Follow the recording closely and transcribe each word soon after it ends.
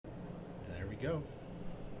go.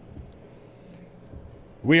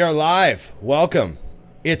 We are live. Welcome.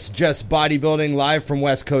 It's Just Bodybuilding live from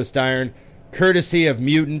West Coast Iron, courtesy of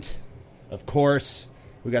Mutant, of course.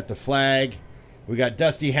 We got the flag. We got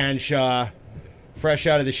Dusty Hanshaw, fresh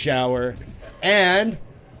out of the shower. And,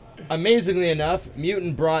 amazingly enough,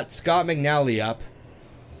 Mutant brought Scott McNally up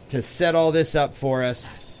to set all this up for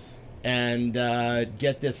us and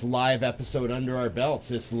get this live episode under our belts.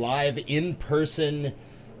 This live, in-person,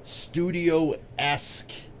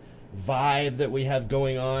 studio-esque vibe that we have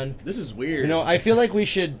going on. This is weird. You know, I feel like we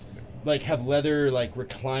should have leather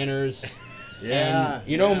recliners. Yeah.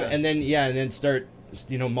 And then start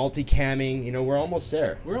multi-camming. We're almost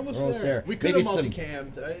there. We're almost there. We could Maybe have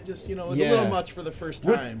multi-cammed. It was a little much for the first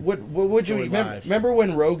time. What would you remember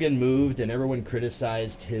when Rogan moved and everyone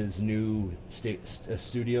criticized his new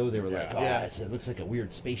studio? They were like, it looks like a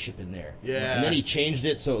weird spaceship in there. Yeah. And then he changed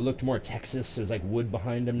it so it looked more Texas. There's wood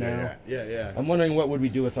behind him now. Yeah. I'm wondering what would we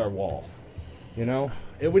do with our wall.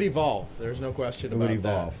 It would evolve. There's no question about that. It would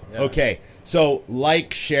evolve. Yes. Okay, so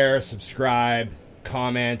like, share, subscribe,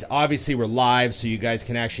 comment. Obviously, we're live, so you guys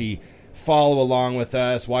can actually follow along with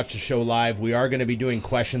us, watch the show live. We are going to be doing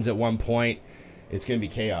questions at one point. It's going to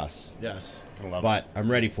be chaos. Yes. But I'm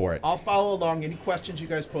ready for it. I'll follow along. Any questions you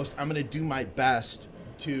guys post, I'm going to do my best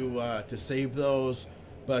to save those.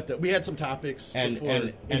 But we had some topics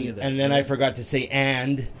before any of that. And then I forgot to say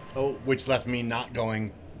and. Oh, which left me not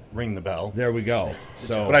going... Ring the bell. There we go.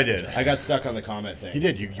 So, but I did. I got stuck on the comment thing. You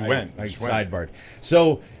did. You went. I sidebarred.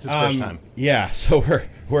 So it's his first time. Yeah. So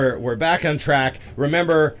we're back on track.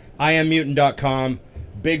 Remember, IamMutant.com,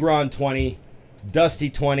 Big Ron 20, Dusty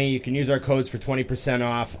 20. You can use our codes for 20%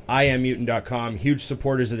 off. IamMutant.com. Huge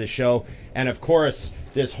supporters of the show, and of course,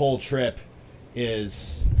 this whole trip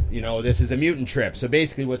is this is a Mutant trip. So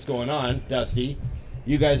basically, what's going on, Dusty?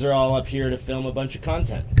 You guys are all up here to film a bunch of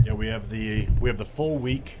content. Yeah, we have the full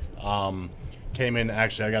week. Came in,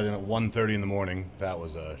 actually, I got in at 1:30 in the morning. That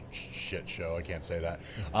was a shit show. I can't say that.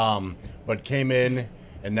 But came in,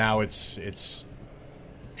 and now it's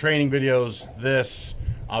training videos. This,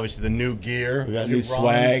 obviously, the new gear. We got new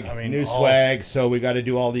swag. Swag. So we got to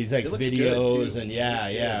do all these videos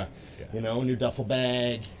and new duffel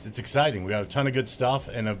bag. It's exciting. We got a ton of good stuff,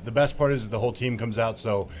 and the best part is the whole team comes out.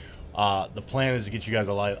 So. The plan is to get you guys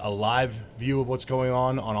a live view of what's going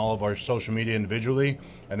on all of our social media individually,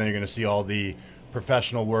 and then you're going to see all the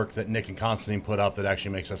professional work that Nick and Constantine put up that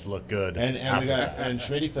actually makes us look good. And we got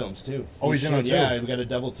Schmitty Films too. Oh, he's in on too. Yeah, we got a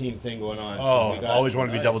double team thing going on. Oh, I've always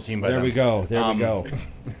wanted to be double teamed by them. There we go.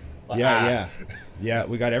 Yeah,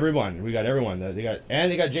 we got everyone.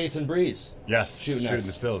 They got Jason Breeze. Yes, shooting the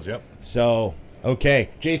stills. Yep. So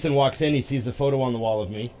Jason walks in. He sees the photo on the wall of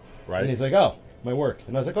me. Right. And he's like, "Oh, my work."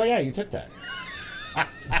 And I was like, "Oh yeah, you took that."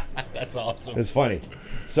 That's awesome. It's funny.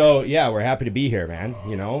 So yeah, we're happy to be here, man.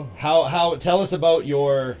 How tell us about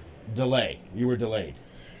your delay. You were delayed.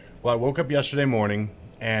 Well, I woke up yesterday morning,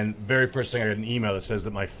 and very first thing I got an email that says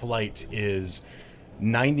that my flight is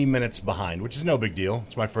 90 minutes behind, which is no big deal.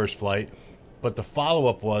 It's my first flight. But the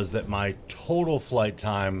follow-up was that my total flight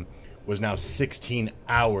time was now 16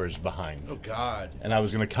 hours behind. Oh, God. And I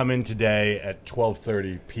was going to come in today at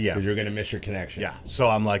 12:30 p.m. Because you're going to miss your connection. Yeah. So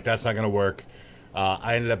I'm like, that's not going to work.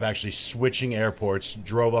 I ended up actually switching airports,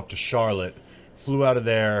 drove up to Charlotte, flew out of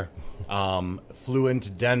there, flew into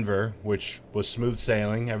Denver, which was smooth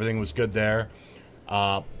sailing. Everything was good there.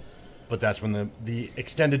 But that's when the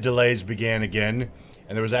extended delays began again.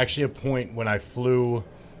 And there was actually a point when I flew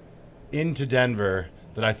into Denver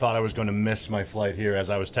that I thought I was going to miss my flight here as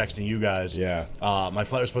I was texting you guys. Yeah. My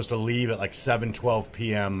flight was supposed to leave at 7:12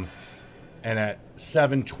 p.m. And at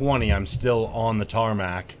 7:20, I'm still on the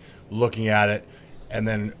tarmac looking at it. And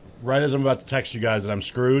then right as I'm about to text you guys that I'm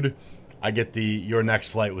screwed, I get your next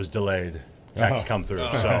flight was delayed text come through.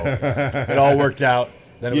 So it all worked out.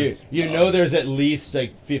 Then there's at least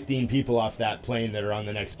 15 people off that plane that are on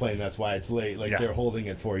the next plane. That's why it's late. They're holding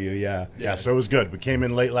it for you. Yeah. So it was good. We came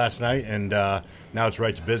in late last night, and now it's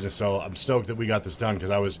right to business. So I'm stoked that we got this done because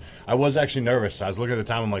I was actually nervous. I was looking at the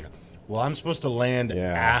time. I'm like, well, I'm supposed to land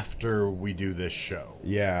after we do this show.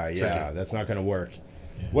 Yeah. That's not going to work.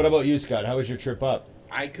 Yeah. What about you, Scott? How was your trip up?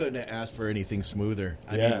 I couldn't have asked for anything smoother.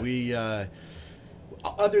 I mean, we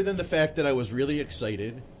other than the fact that I was really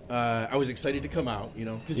excited. I was excited to come out,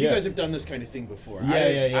 because you guys have done this kind of thing before.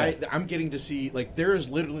 I'm getting to see, there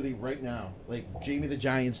is literally right now, Jamie the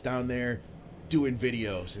Giant's down there doing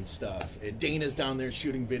videos and stuff, and Dana's down there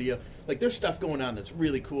shooting video. There's stuff going on that's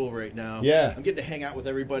really cool right now. Yeah. I'm getting to hang out with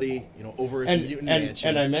everybody, over at the Mutant Mansion.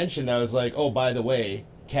 And I mentioned, I was like, oh, by the way,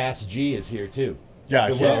 Cass G is here too. Yeah,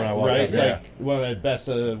 I saw it when I walked right? up. It's like one of the best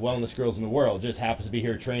wellness girls in the world just happens to be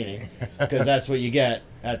here training because that's what you get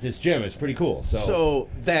at this gym. It's pretty cool. So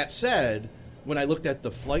that said, when I looked at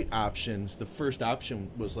the flight options, the first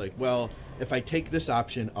option was like, well, if I take this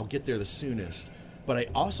option, I'll get there the soonest. But I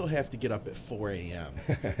also have to get up at 4 a.m.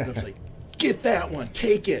 And I was like, get that one,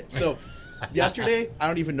 take it. So yesterday, I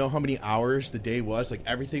don't even know how many hours the day was. Like,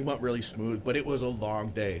 everything went really smooth, but it was a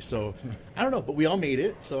long day. So I don't know, but we all made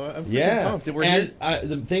it. So I'm freaking pumped. And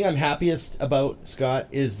the thing I'm happiest about, Scott,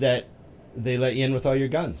 is that they let you in with all your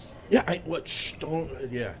guns. Yeah,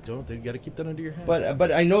 don't. They got to keep that under your head.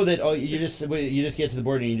 But I know that you just get to the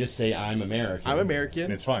board and you just say I'm American. I'm American.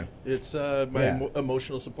 And it's fine. It's my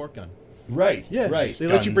emotional support gun. Right. Yeah. Right. They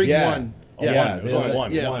let you bring one. Oh, yeah. There's only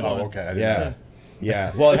one. Yeah. One. Oh, okay.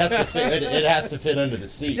 Yeah. Well, it has to fit. It has to fit under the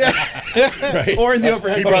seat. Yeah. Right. Or in the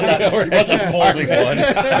overhead. He brought the folding one.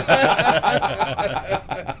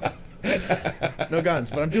 No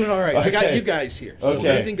guns, but I'm doing all right. I got you guys here. So if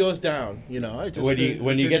anything goes down, I just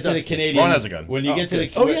when you get to the Canadian, Ron has a gun. When you get to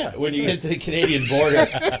the when you get to the Canadian border,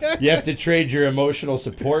 you have to trade your emotional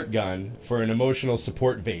support gun for an emotional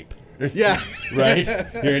support vape. Yeah. Right?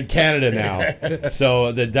 You're in Canada now.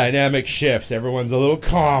 So the dynamic shifts. Everyone's a little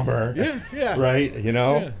calmer. Yeah. Right?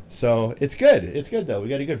 Yeah. So it's good. It's good, though. We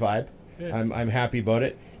got a good vibe. Yeah. I'm happy about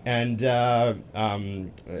it. And, they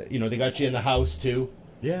got you in the house, too.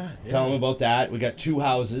 Yeah. Tell them about that. We got 2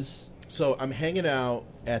 houses. So I'm hanging out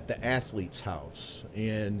at the athlete's house.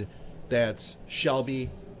 And that's Shelby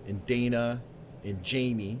and Dana and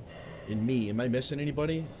Jamie. And me. Am I missing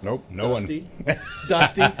anybody? Nope, no Dusty?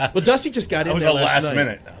 Dusty. Well, Dusty just got in that was there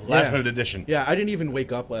a last minute addition. Yeah, I didn't even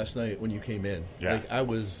wake up last night when you came in. Yeah. Like, I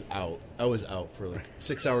was out for like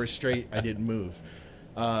 6 hours straight. I didn't move.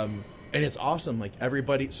 And it's awesome. Like,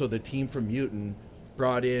 everybody, so the team from Mutant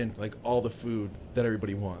brought in like all the food that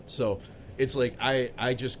everybody wants. So it's like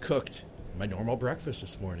I just cooked my normal breakfast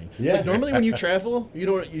this morning. Yeah. Like, normally when you travel, you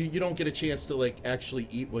don't get a chance to like actually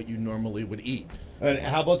eat what you normally would eat. And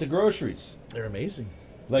how about the groceries? They're amazing.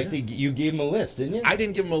 Like you gave them a list, didn't you? I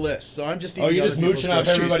didn't give them a list, so I'm just eating. Oh, you're other just people's mooching off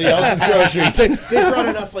groceries. everybody else's groceries. They brought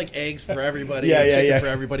enough like eggs for everybody, and chicken for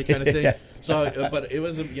everybody, kind of thing. Yeah. So, but it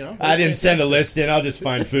was I didn't fantastic. Send a list in. I'll just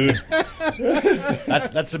find food.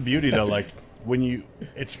 That's the beauty, though. Like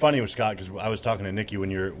it's funny with Scott because I was talking to Nikki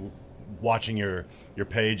when you're watching your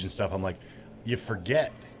page and stuff. I'm like, you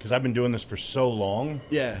forget because I've been doing this for so long.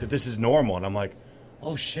 Yeah. That this is normal, and I'm like,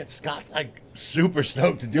 oh shit, Scott's like super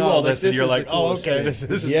stoked to do all this, and you're like, oh okay, this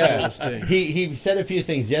is the coolest thing. He said a few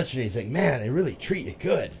things yesterday. He's like, man, they really treat you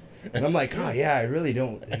good. And I'm like, oh yeah, I really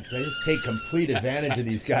don't. I just take complete advantage of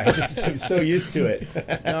these guys. I'm so used to it.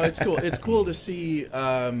 No, it's cool. It's cool to see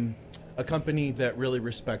a company that really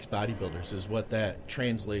respects bodybuilders is what that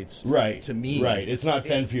translates to me. Right. It's not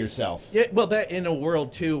fend for yourself. Yeah, well, that in a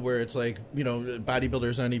world, too, where it's like,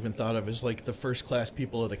 bodybuilders aren't even thought of as like the first-class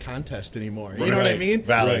people at a contest anymore. You know what I mean?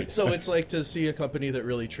 Valid. Right. So it's like to see a company that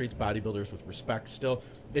really treats bodybuilders with respect still.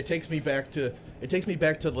 It takes me back to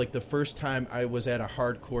like the first time I was at a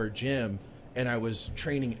hardcore gym and I was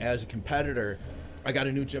training as a competitor. I got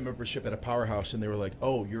a new gym membership at a powerhouse and they were like,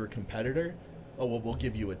 "Oh, you're a competitor? Oh, well, we'll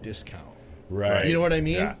give you a discount." Right. You know what I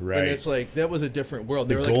mean? Yeah, right. And it's like, that was a different world.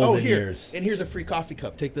 They were like, golden here, years. and here's a free coffee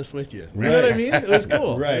cup. Take this with you. You Right. know what I mean? It was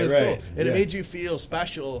cool. Right, it was right. cool. And Yeah. it made you feel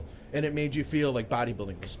special, and it made you feel like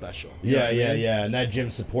bodybuilding was special. You know Yeah, what I yeah, mean? yeah. And that gym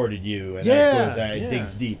supported you, and Yeah, it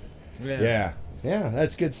digs deep. Yeah. Yeah,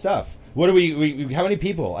 that's good stuff. What do we how many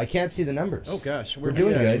people? I can't see the numbers. Oh, gosh. We're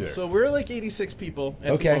doing good. So we're like 86 people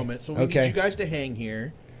at the moment. So we need you guys to hang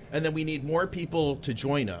here, and then we need more people to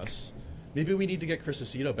join us. Maybe we need to get Chris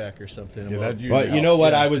Aceto back or something. Yeah, but you know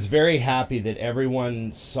what? I was very happy that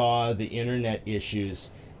everyone saw the internet issues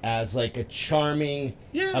as like a charming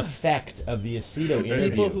effect of the Aceto interview.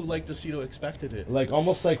 People who liked Aceto expected it. Like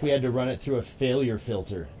almost like we had to run it through a failure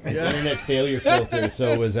filter, an internet failure filter, so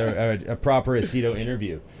it was a proper Aceto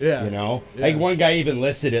interview. Yeah. You know? Like one guy even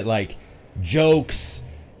listed it like jokes,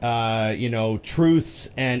 truths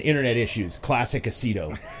and internet issues, classic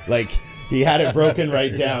Aceto. Like he had it broken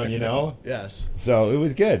right down, Yes. So it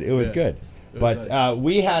was good. It was good. But nice.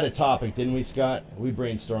 we had a topic, didn't we, Scott? We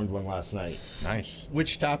brainstormed one last night. Nice.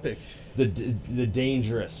 Which topic? The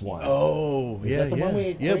dangerous one. Oh, Is that the one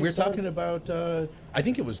we we're brainstormed? talking about. I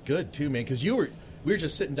think it was good too, man, because we were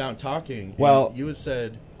just sitting down talking. Well, and you had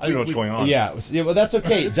said, I don't know what's going on. Yeah, well, that's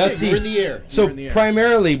okay. Dusty, we're in the air. So We're in the air.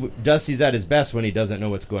 primarily, Dusty's at his best when he doesn't know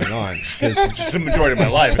what's going on. Just the majority of my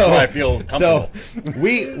life. That's why I feel comfortable. So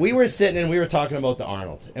we were sitting and we were talking about the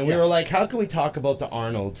Arnold, and we were like, how can we talk about the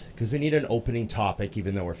Arnold? Because we need an opening topic,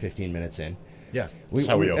 even though we're 15 minutes in. Yeah. We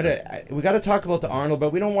got to talk about the Arnold,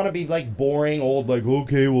 but we don't want to be like boring old, like,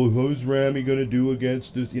 okay, well, who's Ramy going to do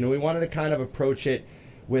against this? We wanted to kind of approach it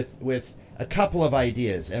with a couple of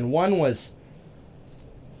ideas. And one was,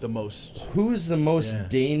 who's the most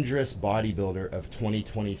dangerous bodybuilder of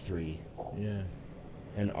 2023? Yeah.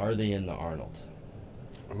 And are they in the Arnold?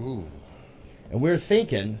 Ooh. And we're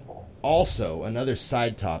thinking, also, another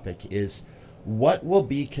side topic is, what will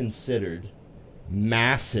be considered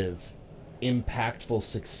massive, impactful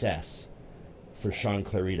success for Sean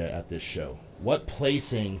Clarida at this show? What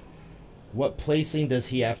placing does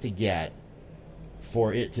he have to get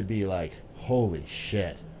for it to be like, holy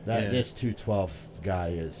shit, this 212 guy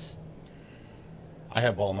is... I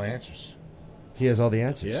have all my answers. He has all the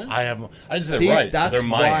answers. Yeah. I just said right. They're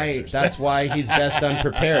my answers. That's why he's best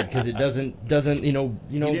unprepared, because it doesn't you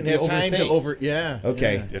didn't have time to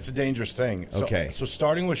Okay. Yeah. It's a dangerous thing. So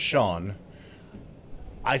starting with Sean,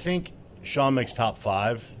 I think Sean makes top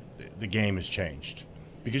 5. The game has changed.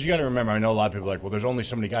 Because you got to remember, I know a lot of people are like, well, there's only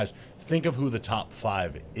so many guys. Think of who the top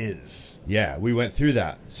 5 is. Yeah, we went through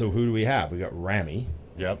that. So who do we have? We got Ramy.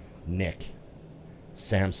 Yep. Nick.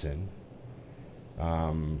 Samson.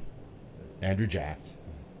 Andrew Jack.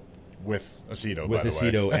 With Aceto, by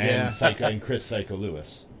the way. And Chris Psycho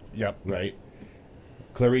Lewis. Yep. Right.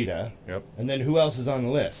 Clarida. Yep. And then who else is on the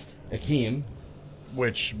list? Akeem.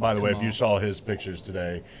 Which, by the way, if you saw his pictures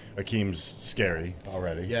today, Akeem's scary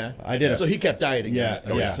already. Yeah. I did. So he kept dieting. I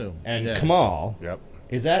would assume. And Kamal. Yep.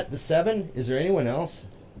 Is that the 7? Is there anyone else?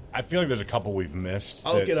 I feel like there's a couple we've missed.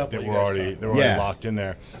 I'll get up that when were you guys already locked in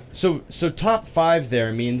there. So top 5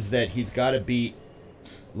 there means that he's got to beat,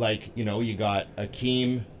 like, you got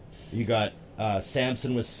Akeem, you got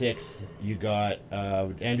Samson was 6th, you got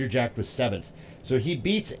Andrew Jack was 7th. So he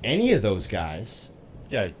beats any of those guys.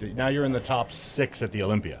 Yeah, now you're in the top 6 at the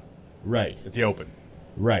Olympia. Right. At the Open.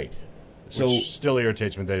 Right. So which still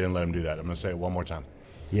irritates me they didn't let him do that. I'm going to say it one more time.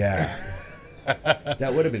 Yeah.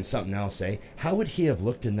 That would have been something else, eh? How would he have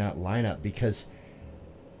looked in that lineup? Because,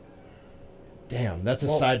 damn, that's a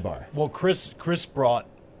sidebar. Well, Chris brought...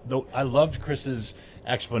 I loved Chris's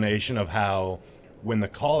explanation of how when the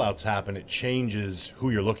call-outs happen, it changes who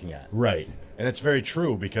you're looking at. Right. And it's very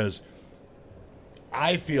true, because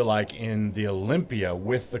I feel like in the Olympia,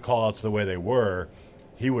 with the call-outs the way they were,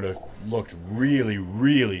 he would have looked really,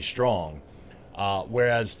 really strong.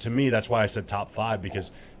 Whereas, to me, that's why I said top 5,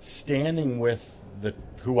 because standing with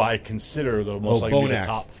who I consider the most likely to be the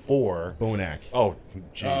top 4. Bonac. Oh,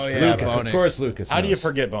 jeez. Lucas. Of course, Lucas knows. How do you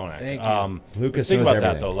forget Bonac? Thank you. Lucas think knows about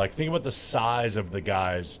everything. that, though. Like, think about the size of the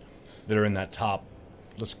guys that are in that top,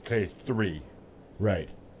 let's say, 3. Right.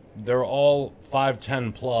 They're all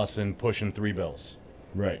 5'10 plus and pushing 3 bills.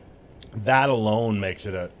 Right. That alone makes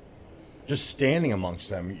it just standing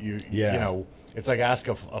amongst them. You know, it's like ask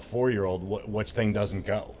a 4-year-old which thing doesn't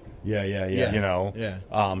go. Yeah. You know?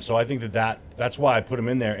 Yeah. So I think that's why I put him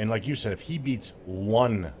in there. And like you said, if he beats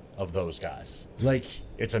one of those guys, like,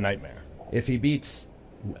 it's a nightmare. If he beats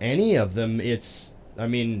any of them, that's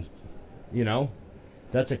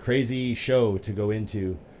a crazy show to go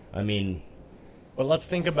into. But let's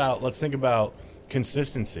think about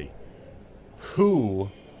consistency.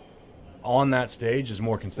 Who on that stage is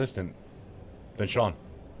more consistent than Sean?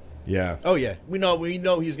 Yeah. Oh yeah, we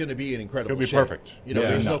know he's going to be an incredible. He'll be shape. perfect.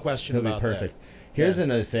 There's no question He'll about be perfect. that. Here's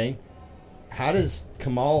another thing. How does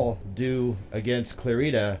Kamal do against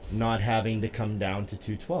Clarida not having to come down to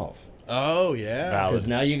 212? Oh yeah, because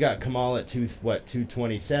now you got Kamal at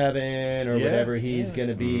 227 or whatever he's going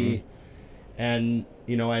to be, and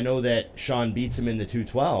I know that Sean beats him in the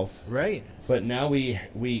 212, right? But now we're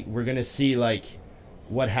going to see like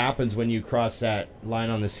what happens when you cross that line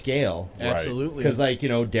on the scale. Absolutely. Because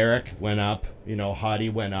Derek went up, Hadi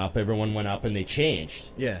went up, everyone went up, and they changed.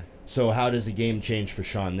 Yeah. So how does the game change for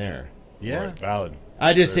Sean there? Yeah. Right. Valid.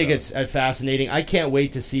 I just think it's fascinating. I can't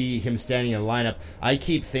wait to see him standing in the lineup. I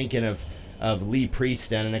keep thinking of Lee Priest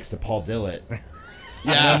standing next to Paul Dillett.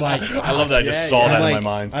 Yeah, I'm like, I love that. I just saw that in my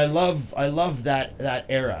mind. I love that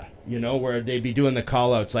era, where they'd be doing the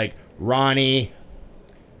call outs like Ronnie,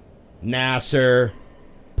 Nasser,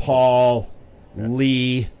 Paul,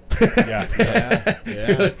 Lee.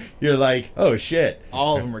 Yeah. You're like, oh shit.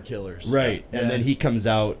 All of them are killers. Right. Yeah. And then he comes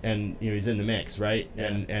out and he's in the mix, right? Yeah.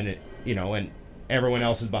 And it and everyone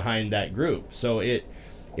else is behind that group. So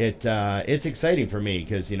it's exciting for me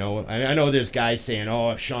because I know there's guys saying, oh,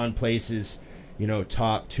 if Sean places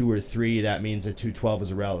top 2 or 3, that means that 212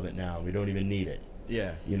 is irrelevant now. We don't even need it.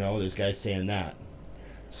 Yeah. There's guys saying that.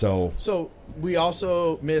 So we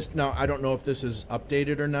also missed, now I don't know if this is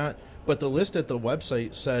updated or not, but But the list at the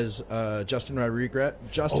website says Justin Rodriguez.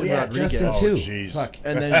 Justin too. Jeez. Fuck.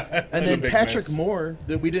 And then Patrick Moore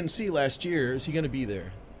that we didn't see last year. Is he going to be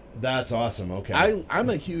there? That's awesome. Okay. I'm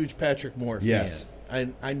a huge Patrick Moore fan. Yes.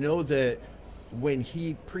 I know that when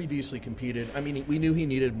he previously competed, I mean, we knew he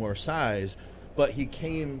needed more size, but he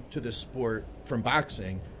came to this sport from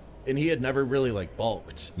boxing, and he had never really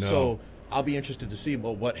bulked. No. So I'll be interested to see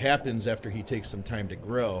what happens after he takes some time to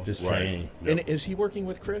grow. Just training. And is he working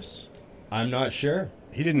with Chris? I'm not sure.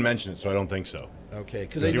 He didn't mention it, so I don't think so. Okay,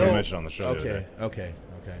 because he would mention on the show. Okay.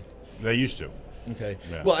 They used to. Okay.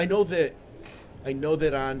 Yeah. Well, I know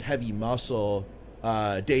that on Heavy Muscle,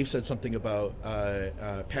 Dave said something about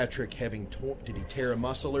Patrick having did he tear a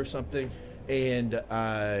muscle or something, and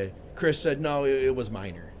Chris said no, it was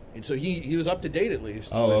minor, and so he was up to date at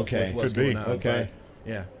least. Oh, okay. With what's Could be. going on, Okay. but,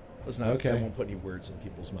 yeah. Let's not. Okay. I won't put any words in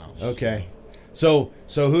people's mouths. Okay. So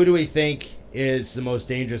who do we think is the most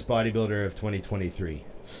dangerous bodybuilder of 2023?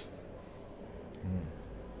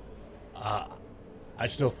 I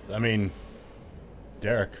mean,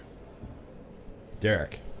 Derek,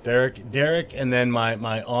 and then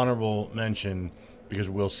my honorable mention, because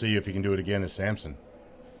we'll see if he can do it again, is Samson.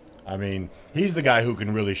 I mean, he's the guy who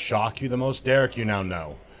can really shock you the most. Derek, you now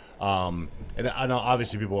know. And I know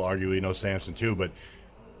obviously people argue he knows Samson too, but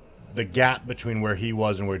the gap between where he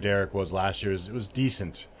was and where Derek was last year was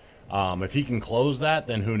decent. If he can close that,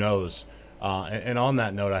 then who knows? And on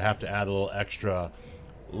that note, I have to add a little extra.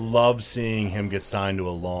 Love seeing him get signed to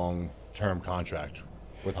a long-term contract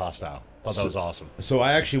with Hostile. Thought that was awesome. So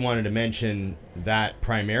I actually wanted to mention that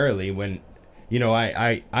primarily when,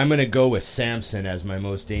 I'm going to go with Samson as my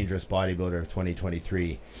most dangerous bodybuilder of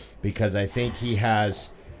 2023 because I think he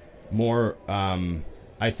has more.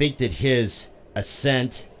 I think that his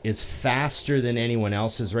ascent is faster than anyone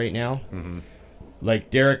else's right now. Mm-hmm. Like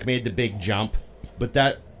Derek made the big jump, but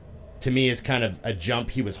that to me is kind of a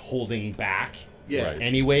jump he was holding back. Yeah. Right.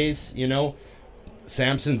 Anyways,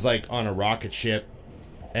 Samson's on a rocket ship,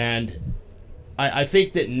 and I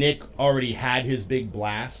think that Nick already had his big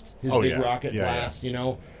blast, rocket blast.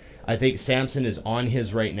 Yeah. I think Samson is on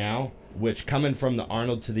his right now, which coming from the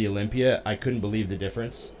Arnold to the Olympia, I couldn't believe the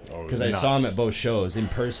difference because I saw him at both shows in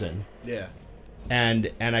person. Yeah.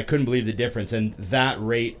 And I couldn't believe the difference, and that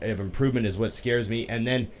rate of improvement is what scares me. And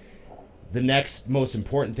then the next most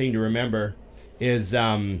important thing to remember is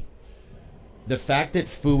the fact that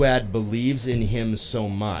Fouad believes in him so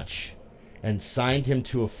much and signed him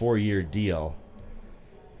to a 4-year deal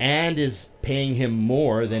and is paying him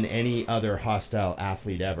more than any other Hostile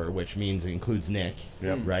athlete ever, which means it includes Nick,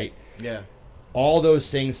 right? Yeah. All those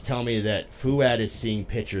things tell me that Fouad is seeing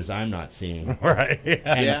pictures I'm not seeing. Right. Yeah.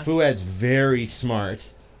 And Fouad's very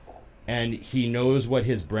smart, and he knows what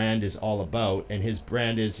his brand is all about, and his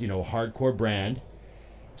brand is, hardcore brand.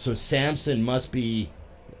 So Samson must be...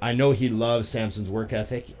 I know he loves Samson's work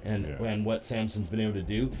ethic and what Samson's been able to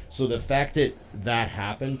do. So the fact that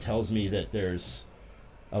happened tells me that there's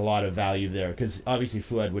a lot of value there, because obviously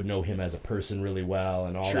Fouad would know him as a person really well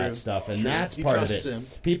and all that stuff, and that's part of it. Him.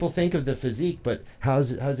 People think of the physique, but how's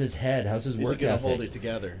his head? How's his work ethic? He's going to hold it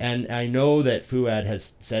together. And I know that Fouad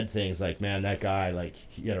has said things like, "Man, that guy,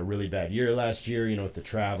 he had a really bad year last year. With the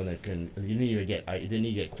travel, and didn't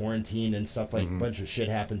he get quarantined and stuff like a bunch of shit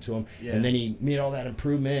happened to him, and then he made all that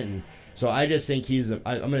improvement." And so I just think I'm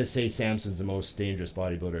going to say Samson's the most dangerous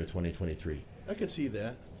bodybuilder of 2023. I could see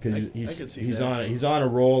that. Because he's on a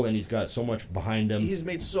roll, and he's got so much behind him. He's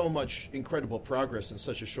made so much incredible progress in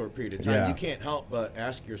such a short period of time. Yeah. You can't help but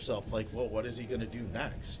ask yourself, what is he going to do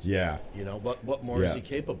next? Yeah. What more is he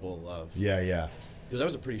capable of? Yeah. Because that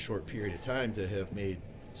was a pretty short period of time to have made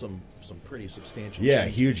some pretty substantial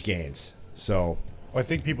changes. Huge gains. So I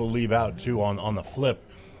think people leave out too on the flip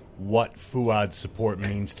what Fouad's support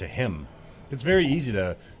means to him. It's very easy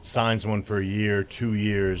to sign someone for a year, 2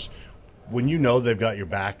 years. When you know they've got your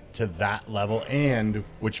back to that level, and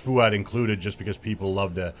which Fouad included, just because people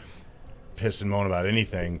love to piss and moan about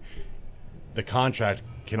anything, the contract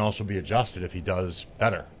can also be adjusted if he does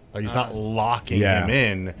better. He's not locking him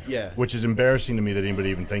in, which is embarrassing to me that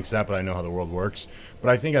anybody even thinks that, but I know how the world works. But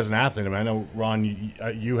I think as an athlete, I know, Ron,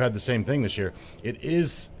 you had the same thing this year. It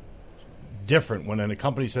is different when a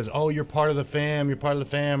company says, "Oh, you're part of the fam,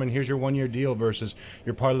 and here's your 1-year deal," versus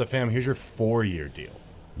 "You're part of the fam, here's your 4-year deal."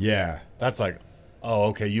 Yeah. That's oh,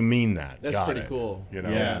 okay, you mean that. That's pretty cool.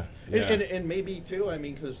 Yeah. And maybe, too,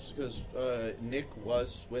 because Nick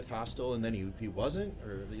was with Hostile and then he wasn't,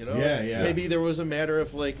 or, Yeah. Maybe there was a matter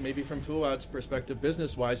of, maybe from Fouad's perspective,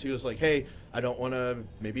 business-wise, he was like, hey, I don't want to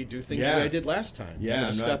maybe do things the way I did last time. Yeah. I'm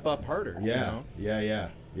going to step up harder. Yeah.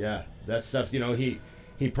 Yeah. That stuff,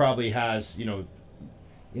 he probably has,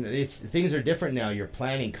 things are different now. You're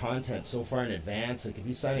planning content so far in advance. Like if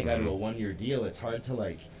you sign a guy to a 1-year deal, it's hard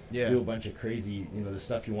to do a bunch of crazy, the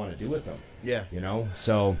stuff you want to do with them. Yeah.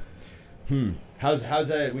 So, how's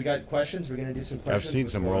that? We got questions? We're gonna do some questions. I've seen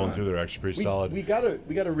some rolling through. They're actually pretty solid. We got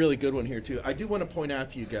a really good one here too. I do want to point out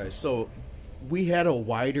to you guys. So, we had a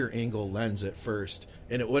wider angle lens at first,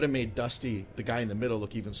 and it would have made Dusty, the guy in the middle,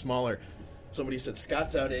 look even smaller. Somebody said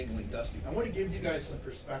Scott's out angling Dusty. I want to give you guys some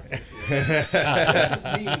perspective here. This is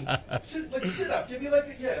me. Sit up. Give me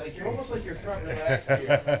like you're almost like you're front relaxed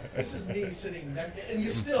here. This is me sitting, and you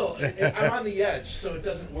still. I'm on the edge, so it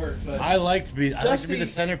doesn't work. But I like to be the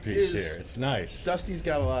centerpiece here. It's nice. Dusty's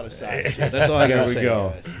got a lot of sides here. That's all I gotta say.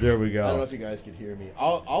 There we go. I don't know if you guys can hear me.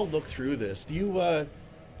 I'll look through this. Do you?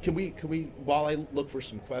 Can we? While I look for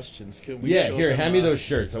some questions, can we? Yeah, here, hand me those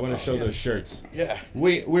shirts. I want to show those shirts. Yeah.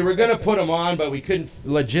 We were gonna put them on, but we couldn't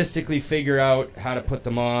logistically figure out how to put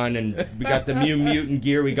them on, and we got the mutant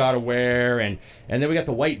gear we gotta wear, and then we got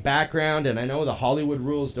the white background, and I know the Hollywood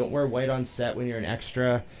rules: don't wear white on set when you're an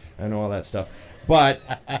extra. I know all that stuff, but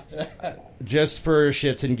just for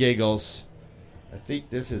shits and giggles, I think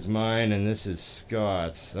this is mine and this is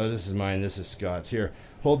Scott's. Oh, this is mine. This is Scott's. Here.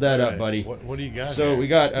 Hold that up, buddy. What do you got? So we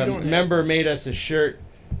got a member made us a shirt.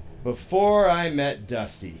 Before I met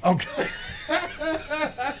Dusty. Okay.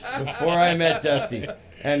 Before I met Dusty,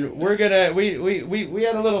 and we're gonna we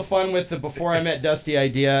had a little fun with the Before I Met Dusty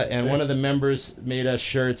idea, and one of the members made us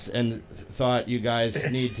shirts and thought you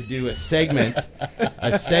guys need to do a segment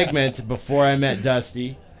Before I Met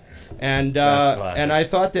Dusty, and I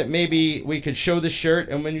thought that maybe we could show the shirt,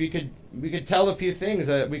 and when we could tell a few things.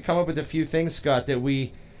 We come up with a few things, Scott, that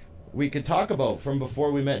we could talk about from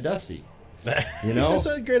before we met Dusty. That's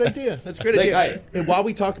a great idea. That's a great idea. And while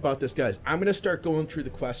we talk about this, guys, I'm going to start going through the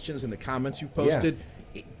questions and the comments you've posted.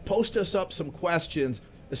 Yeah. Post us up some questions.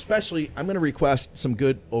 Especially, I'm going to request some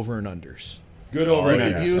good over and unders. Good over and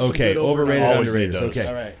unders. Okay, overrated, underrated. Okay.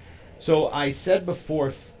 All right. So I said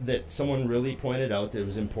before that someone really pointed out that it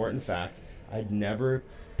was an important fact. I'd never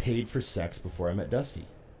paid for sex before I met Dusty.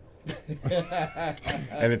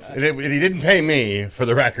 And he didn't pay me, for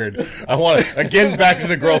the record. I want to again back to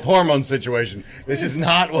the growth hormone situation. This is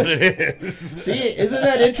not what it is. See, isn't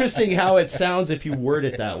that interesting how it sounds if you word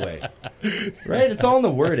it that way? Right? It's all in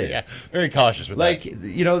the wording. Yeah, very cautious with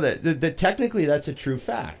that. That technically that's a true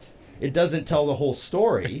fact. It doesn't tell the whole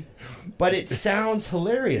story, but it sounds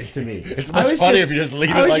hilarious to me. It's much funnier if you just leave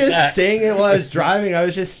it like that. I was just saying it while I was driving. I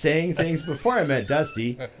was just saying things before I met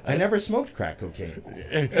Dusty. I never smoked crack cocaine.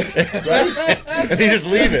 Right? And you just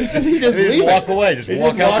leave it. You just walk away. Just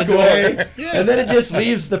walk out the door. Yeah. And then it just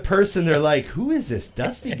leaves the person. They're like, who is this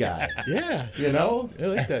Dusty guy? Yeah. I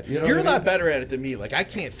like that. You're a lot better at it than me. Like, I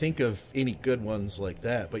can't think of any good ones like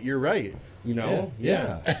that, but you're right.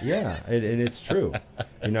 Yeah. And it's true.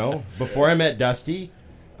 Before I met Dusty,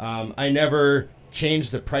 I never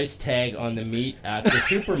changed the price tag on the meat at the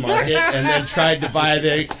supermarket and then tried to buy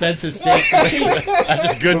the expensive steak for cheap. That's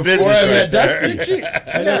just good before business. Before I met Dusty,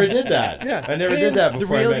 I never did that. Yeah. I never did that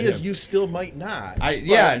before I met him. The reality is you still might not.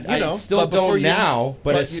 I still don't now,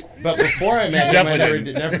 but before I met him, I never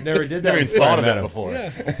did that. Never even thought of it before.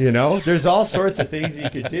 Yeah. There's all sorts of things you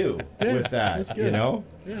could do with that. That's good. Yeah.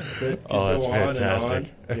 Oh, that's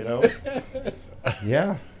fantastic.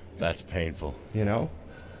 Yeah. That's painful.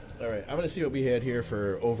 All right, I'm going to see what we had here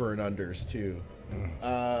for over and unders, too.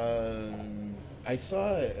 I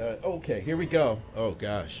saw it. Okay, here we go. Oh,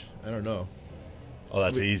 gosh. I don't know. Oh,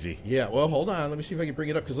 that's easy. Yeah, well, hold on. Let me see if I can bring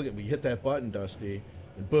it up, because look at we hit that button, Dusty,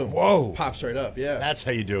 and boom. Whoa. Pops right up, yeah. That's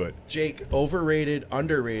how you do it. Jake, overrated,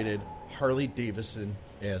 underrated, Harley Davidson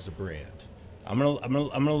as a brand. I'm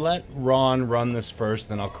gonna let Ron run this first,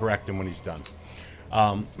 then I'll correct him when he's done.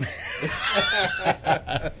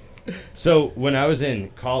 So when I was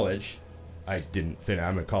in college, I didn't finish.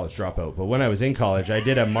 I'm a college dropout, but when I was in college, I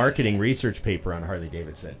did a marketing research paper on Harley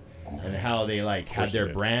Davidson and how they had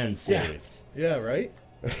their brand saved. Yeah, right.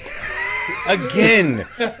 Again,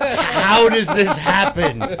 how does this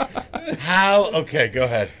happen? How? Okay, go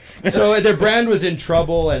ahead. So their brand was in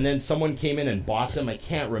trouble, and then someone came in and bought them. I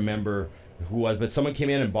can't remember who was, but someone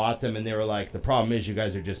came in and bought them, and they were like, the problem is you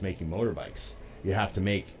guys are just making motorbikes. You have to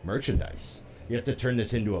make merchandise. You have to turn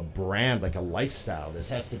this into a brand, like a lifestyle. This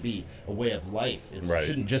has to be a way of life. It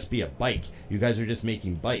shouldn't just be a bike. You guys are just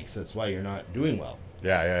making bikes. That's why you're not doing well.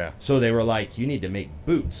 Yeah. So they were like, you need to make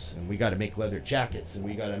boots, and we got to make leather jackets, and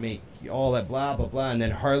we got to make all that blah, blah, blah. And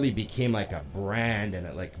then Harley became like a brand, and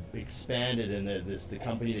it expanded, and the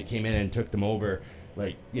company that came in and took them over,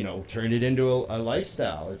 turned it into a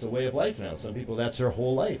lifestyle. It's a way of life now. Some people, that's their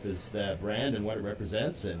whole life, is the brand and what it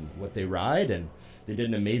represents and what they ride, and they did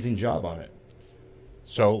an amazing job on it.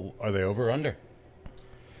 So, are they over or under?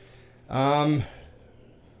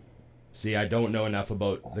 See, I don't know enough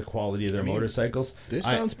about the quality of their motorcycles. This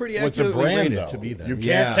sounds pretty What's a accurately brand, rated though? to be that. You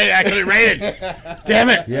can't say accurately rated. Damn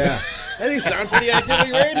it. Yeah. They sound pretty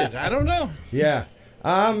accurately rated. I don't know. Yeah.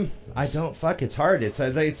 I don't. Fuck. It's hard. I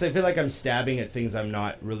feel like I'm stabbing at things I'm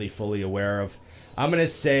not really fully aware of. I'm gonna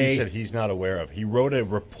say. He said he's not aware of. He wrote a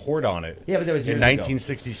report on it. Yeah, but that was in years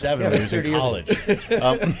 1967 ago. when he was in college.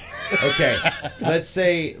 Okay. Let's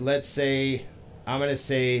say. I'm gonna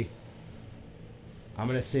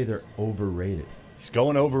say they're overrated. He's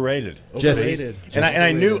going overrated. Overrated. And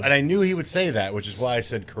I knew he would say that, which is why I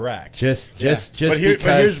said correct. Just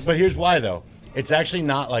because. But here's why though. It's actually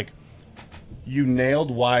not like you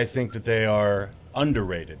nailed why I think that they are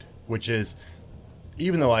underrated, which is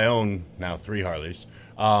even though I own now 3 Harleys,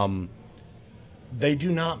 they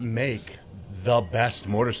do not make the best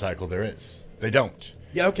motorcycle there is. They don't.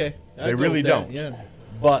 Yeah, okay. They really don't. Yeah.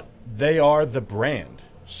 But they are the brand.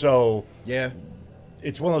 So Yeah.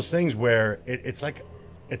 it's one of those things where it's like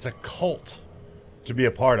it's a cult to be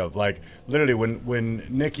a part of. Like literally when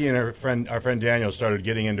Nikki and our friend Daniel started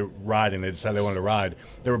getting into riding, they decided they wanted to ride.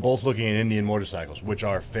 They were both looking at Indian motorcycles, which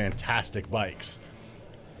are fantastic bikes.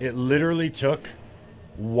 It literally took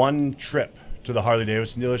one trip to the Harley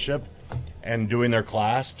Davidson dealership and doing their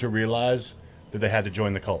class to realize that they had to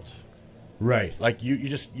join the cult. Right. Like you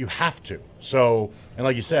have to. So, and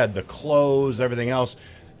like you said, the clothes, everything else.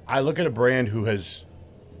 I look at a brand who has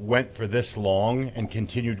went for this long and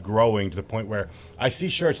continued growing to the point where I see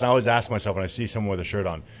shirts and I always ask myself when I see someone with a shirt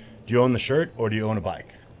on, do you own the shirt or do you own a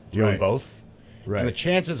bike? Do you own both? Right. And the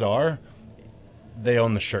chances are they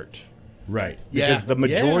own the shirt. Right. Because the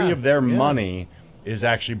majority of their money is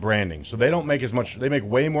actually branding. So they don't make as much, they make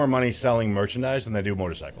way more money selling merchandise than they do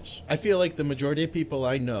motorcycles. I feel like the majority of people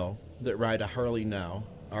I know that ride a Harley now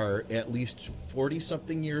are at least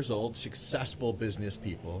 40-something years old, successful business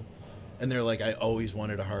people, and they're like, I always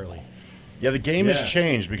wanted a Harley. Yeah, the game has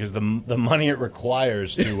changed because the money it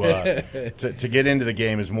requires to to get into the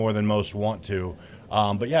game is more than most want to.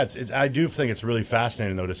 But yeah, I do think it's really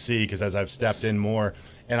fascinating though to see because as I've stepped in more,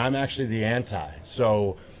 and I'm actually the anti.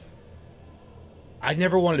 So I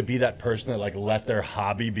never wanted to be that person that like let their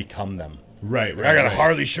hobby become them. Right. I got a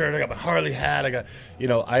Harley shirt. I got my Harley hat. I got,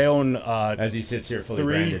 I own. As he sits here fully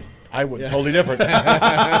branded. I would totally different. When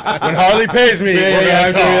Harley pays me,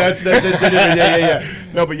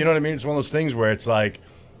 No, but you know what I mean. It's one of those things where it's like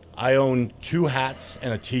I own 2 hats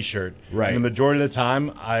and a T-shirt. Right. And the majority of the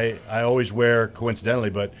time, I always wear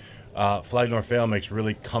coincidentally, but Flag Nor Fail makes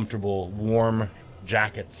really comfortable, warm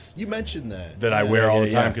jackets. You mentioned that. That I wear all the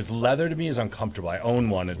time because leather to me is uncomfortable. I own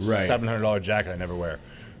one. It's a Right. $700 jacket I never wear.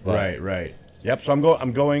 But, Right. Yep. So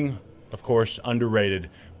I'm going, of course, underrated,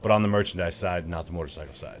 but on the merchandise side, not the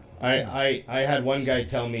motorcycle side. I had one guy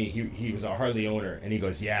tell me he was a Harley owner, and he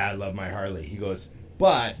goes, yeah, I love my Harley. He goes,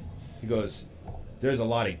 there's a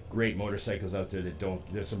lot of great motorcycles out there that don't,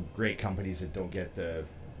 there's some great companies that don't get the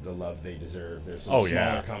love they deserve. There's some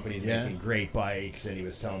smaller companies making great bikes, and he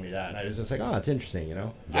was telling me that, and I was just like, oh, it's interesting, Yeah.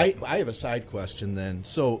 I have a side question then.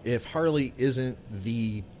 So if Harley isn't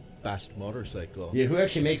the best motorcycle, who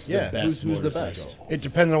actually makes the best who's the motorcycle? best? It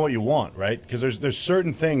depends on what you want, right? Because there's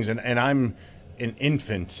certain things, and I'm an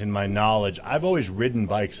infant in my knowledge. I've always ridden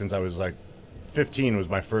bikes since I was like 15. Was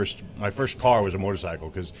my first car was a motorcycle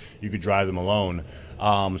because you could drive them alone.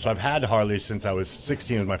 So I've had Harleys since I was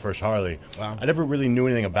 16. Was my first Harley. Wow. I never really knew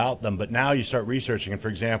anything about them, but now you start researching, and for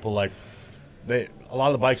example, like a lot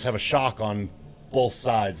of the bikes have a shock on both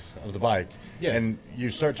sides of the bike, and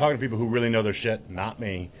you start talking to people who really know their shit, not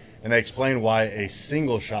me. And they explain why a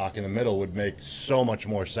single shock in the middle would make so much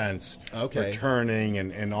more sense for turning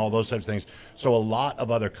and all those types of things. So a lot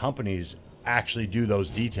of other companies actually do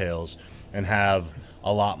those details and have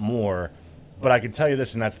a lot more. But I can tell you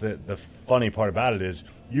this, and that's the funny part about it is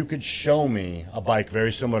you could show me a bike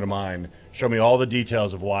very similar to mine, show me all the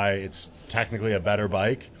details of why it's technically a better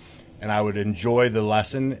bike, and I would enjoy the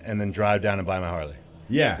lesson and then drive down and buy my Harley.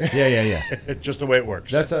 Yeah. Just the way it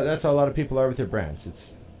works. That's how a lot of people are with their brands.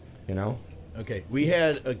 It's, Okay, we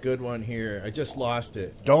had a good one here. I just lost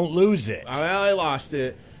it. Don't lose it. I lost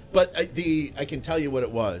it, but I can tell you what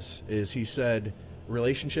it was. Is he said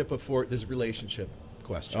relationship before this relationship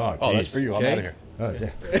question? Oh, that's for you. I'm out of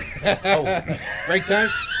here. Break time.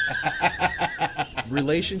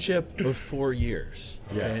 Relationship of 4 years.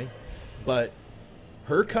 Okay, but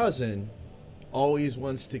her cousin always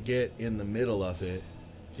wants to get in the middle of it.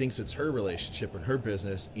 Thinks it's her relationship and her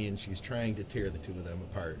business, and she's trying to tear the two of them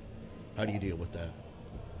apart. How do you deal with that?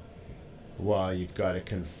 Well, you've got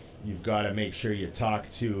to make sure you talk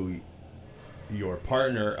to your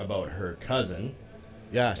partner about her cousin,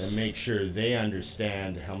 Yes. And make sure they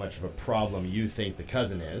understand how much of a problem you think the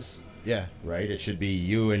cousin is. Yeah. Right? It should be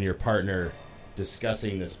you and your partner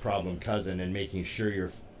discussing this problem cousin and making sure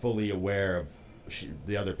you're fully aware of,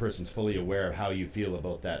 the other person's fully aware of how you feel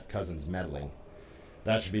about that cousin's meddling.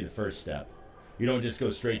 That should be the first step. You don't just go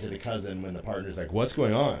straight to the cousin when the partner's like, what's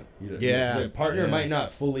going on? The partner might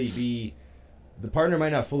not fully see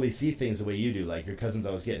things the way you do. Like, your cousin's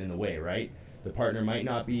always getting in the way, right? The partner might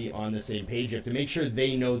not be on the same page. You have to make sure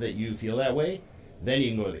they know that you feel that way. Then you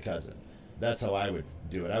can go to the cousin. That's how I would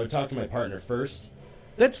do it. I would talk to my partner first.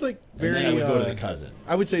 That's like very. And then I would go to the cousin.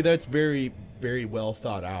 I would say that's very, very well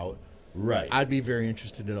thought out. Right. I'd be very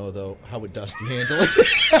interested to know, though, how would Dusty handle it?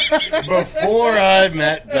 Before I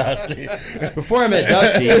met Dusty,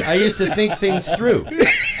 I used to think things through.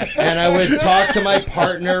 And I would talk to my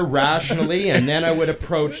partner rationally, and then I would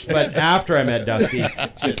approach. But after I met Dusty, I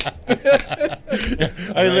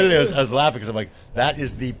was laughing because I'm like, that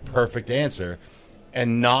is the perfect answer.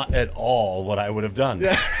 And not at all what I would have done.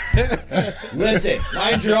 Listen,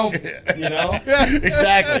 mind your own,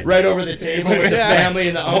 Exactly. Right over the table with the family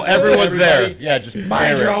and the uncles. Everyone's there. Yeah, just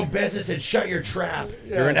mind your own business and shut your trap.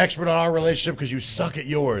 You're an expert on our relationship because you suck at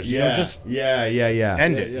yours. Yeah. Just end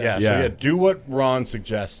it. Yeah. So do what Ron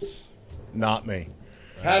suggests, not me.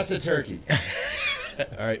 Pass the turkey. All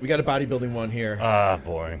right, we got a bodybuilding one here.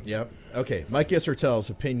 Boy. Yep. Okay, Mike Issertel's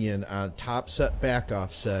opinion on top set, back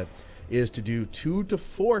off set is to do 2 to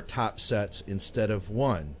 4 top sets instead of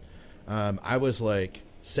 1. I was like,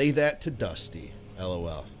 say that to Dusty.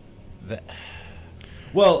 LOL.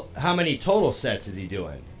 Well, how many total sets is he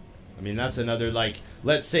doing? I mean, that's another, like,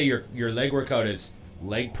 let's say your leg workout is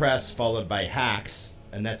leg press followed by hacks,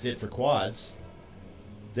 and that's it for quads.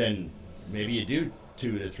 Then maybe you do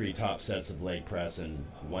 2 to 3 top sets of leg press and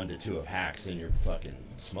 1 to 2 of hacks, and you're fucking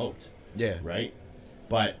smoked. Yeah. Right?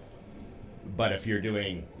 But if you're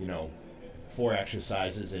doing, 4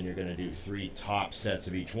 exercises and you're going to do 3 top sets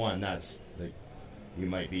of each one, that's like, you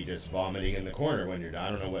might be just vomiting in the corner when you're done. I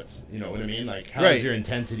don't know what I mean? Like, how does your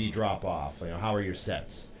intensity drop off? How are your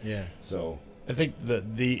sets? Yeah. So I think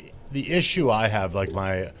the issue I have, like,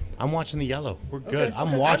 I'm watching the yellow. We're good.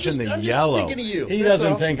 I'm watching the yellow. I'm just thinking of you. He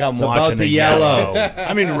doesn't think I'm it's watching about the yellow.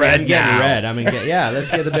 I mean, red now. Red.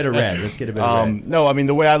 Let's get a bit of red. Red. No, I mean,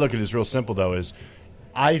 the way I look at it is real simple, though, is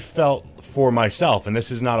I felt for myself, and this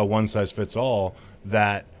is not a one-size-fits-all,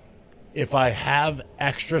 that if I have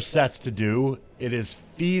extra sets to do, it is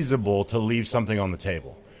feasible to leave something on the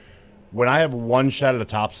table. When I have 1 shot at a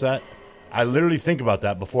top set, I literally think about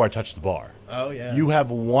that before I touch the bar. Oh, yeah. You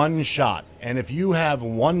have 1 shot, and if you have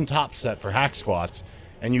 1 top set for hack squats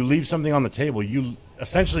and you leave something on the table, you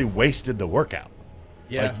essentially wasted the workout.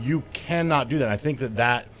 Yeah. Like, you cannot do that. I think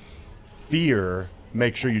that fear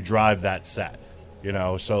makes sure you drive that set.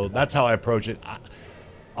 So that's how I approach it.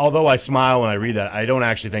 Although I smile when I read that, I don't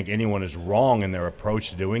actually think anyone is wrong in their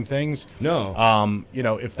approach to doing things. No.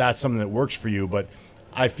 If that's something that works for you. But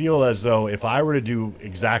I feel as though if I were to do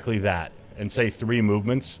exactly that and say 3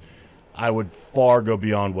 movements, I would far go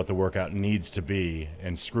beyond what the workout needs to be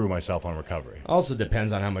and screw myself on recovery. Also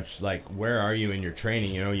depends on how much, like, where are you in your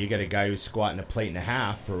training? You get a guy who's squatting a plate and a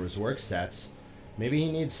half for his work sets. Maybe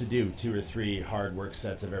he needs to do 2 or 3 hard work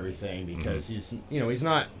sets of everything because he's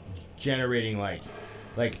not generating like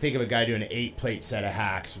think of a guy doing an 8-plate set of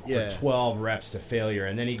hacks for 12 reps to failure,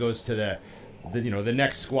 and then he goes to the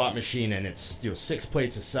next squat machine and it's 6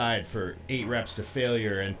 plates aside for 8 reps to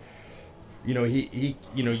failure, and he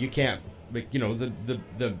you can't, like,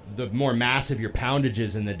 the more massive your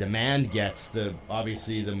poundages and the demand gets, the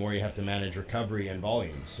more you have to manage recovery and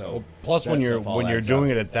volume. So plus when you're doing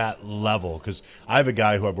it at that level, because I have a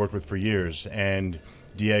guy who I've worked with for years, and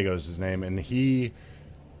Diego's his name, and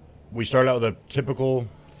we started out with a typical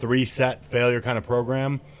 3-set failure kind of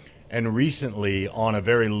program, and recently on a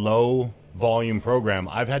very low volume program,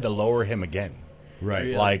 I've had to lower him again. Right.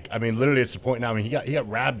 Really? Like, I mean, literally it's the point now. I mean, he got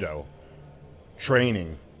rhabdo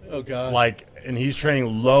training. Oh God! And he's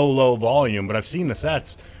training low volume, but I've seen the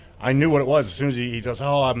sets. I knew what it was as soon as he goes,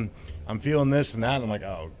 "Oh, I'm feeling this and that." And I'm like,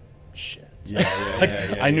 "Oh, shit!"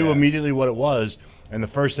 I knew immediately what it was. And the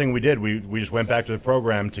first thing we did, we just went back to the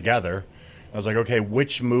program together. I was like, "Okay,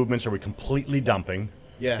 which movements are we completely dumping?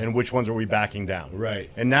 Yeah, and which ones are we backing down?" Right.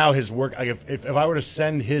 And now his work, if I were to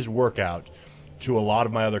send his workout to a lot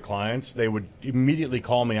of my other clients, they would immediately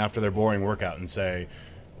call me after their boring workout and say,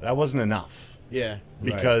 "That wasn't enough." Yeah.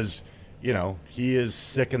 Because, he is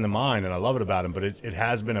sick in the mind, and I love it about him, but it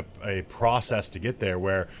has been a process to get there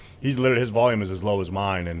where he's literally, his volume is as low as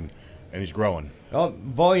mine, and he's growing. Well,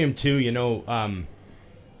 volume 2, I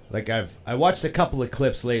watched a couple of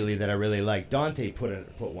clips lately that I really like. Dante put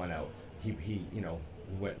one out. He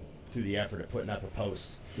went through the effort of putting up a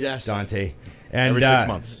post. Yes, Dante. And every 6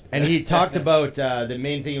 months. And he talked about the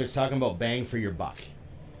main thing he was talking about bang for your buck.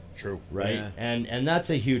 True. Right. Yeah. And that's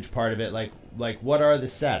a huge part of it. Like what are the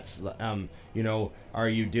sets? Are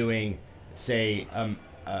you doing, say,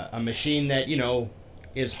 a machine that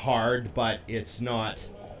is hard, but it's not,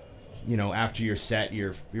 after your set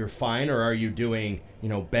you're fine, or are you doing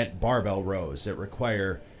bent barbell rows that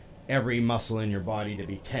require every muscle in your body to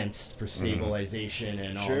be tensed for stabilization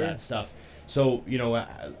and all that stuff? So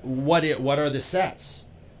what are the sets?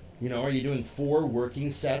 Are you doing 4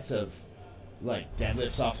 working sets of like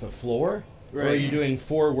deadlifts off the floor, or are you doing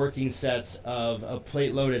 4 working sets of a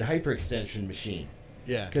plate loaded hyperextension machine?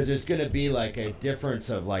 Yeah, because there's going to be like a difference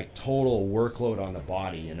of like total workload on the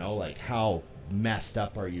body, like how messed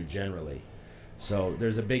up are you generally. So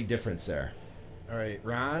there's a big difference there. All right,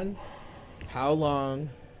 Ron, how long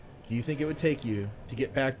do you think it would take you to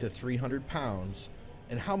get back to 300 pounds,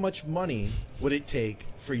 and how much money would it take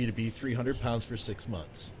for you to be 300 pounds for 6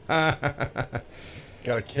 months?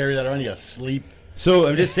 Got to carry that around. You got to sleep. So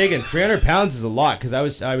I'm just thinking 300 pounds is a lot, because I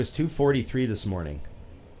was 243 this morning.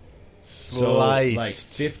 Sliced. So, like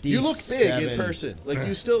 50. You look big in person. Like,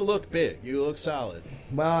 you still look big. You look solid.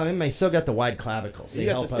 Well, I still got the wide clavicles. They you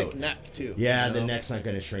got help the thick out. neck too. Yeah, the neck's not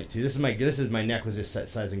going to shrink too. This is my neck was just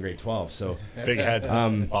size in grade 12. So Big head.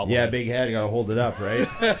 yeah, big head. Got to hold it up, right?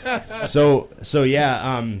 so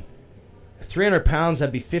yeah, 300 pounds.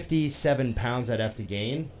 That'd be 57 pounds I'd have to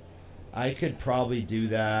gain. I could probably do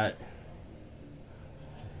that.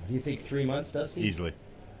 Do you think 3 months, Dusty? Easily.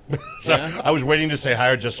 So I was waiting to say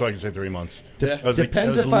higher just so I could say 3 months.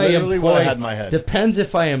 Depends if I employ. what I had in my head. Depends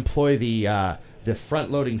if I employ the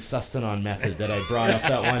front-loading Sustanon method that I brought up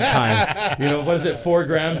that one time. What is it, 4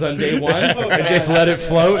 grams on day 1, and just let it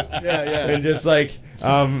float. Yeah. And just like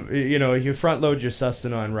if you front-load your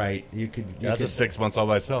Sustanon right, you could. That's a 6 months all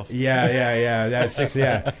by itself. Yeah. That's 6.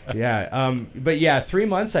 Yeah. But yeah, 3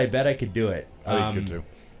 months. I bet I could do it. You could too.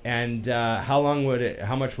 And how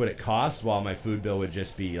much would it cost? While my food bill would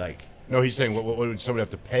just be like. No, he's saying, what would somebody have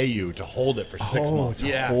to pay you to hold it for 6 months? To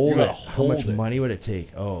Yeah, hold you it. gotta How hold much it. money would it take?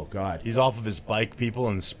 Oh, God. He's off of his bike, people,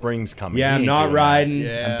 and spring's coming. Yeah, He I'm ain't not doing riding.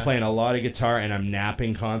 Yeah. I'm playing a lot of guitar, and I'm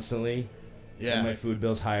napping constantly. Yeah. And my food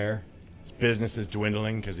bill's higher. that. His business is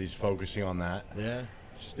dwindling because he's focusing on that. Yeah.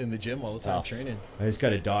 Just in the gym all the time tough. training. I just got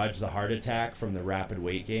to dodge the heart attack from the rapid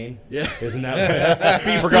weight gain. Yeah. Isn't that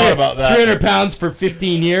what? Forgot about that. 300 pounds for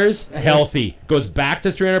 15 years, healthy. Goes back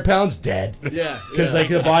to 300 pounds, dead. Yeah. Because like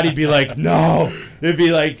the body'd be like, no. It'd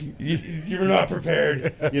be like, you're not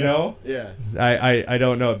prepared, Yeah. I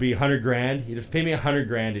don't know. It'd be $100,000. You'd have to pay me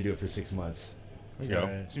 $100,000 to do it for 6 months. There you go.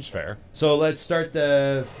 Right. Seems fair. So let's start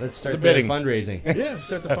the bidding. fundraising. Yeah.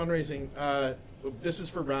 Start the fundraising. This is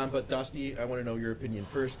for Ron, but Dusty, I want to know your opinion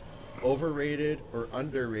first. Overrated or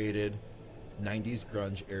underrated 90s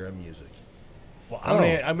grunge era music? Well, I'm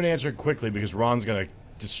gonna answer it quickly because Ron's gonna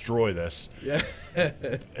destroy this. Yeah.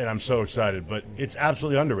 And I'm so excited, but it's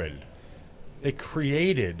absolutely underrated. They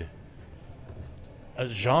created a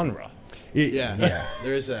genre. Yeah.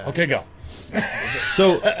 There is that. Okay, go.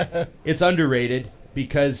 So it's underrated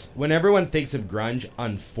because when everyone thinks of grunge,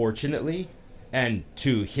 unfortunately, and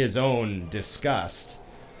to his own disgust,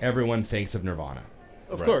 everyone thinks of Nirvana.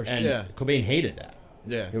 Of Right. course. And Yeah. Cobain hated that.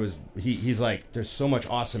 Yeah. It was he's like, there's so much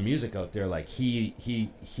awesome music out there. Like he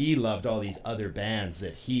loved all these other bands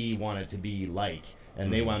that he wanted to be like,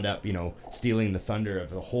 and they wound up stealing the thunder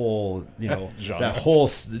of the whole Genre. that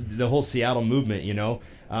the whole Seattle movement.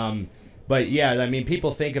 But yeah, I mean,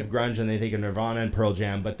 people think of grunge and they think of Nirvana and Pearl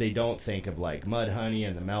Jam, but they don't think of like Mudhoney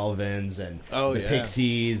and the Melvins and the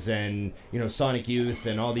Pixies and Sonic Youth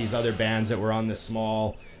and all these other bands that were on the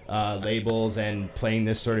small labels and playing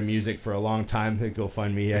this sort of music for a long time. Go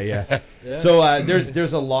fund me, yeah. So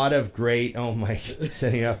there's a lot of great. Oh my,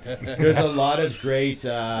 setting up. There's a lot of great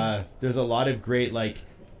like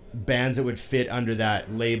bands that would fit under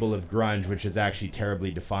that label of grunge, which is actually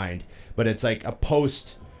terribly defined. But it's like a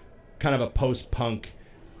kind of a post-punk,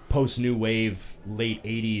 post-new wave, late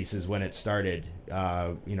 80s is when it started.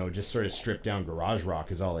 Just sort of stripped down garage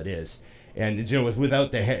rock is all it is. And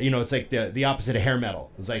without the hair, it's like the opposite of hair metal.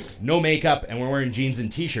 It's like no makeup and we're wearing jeans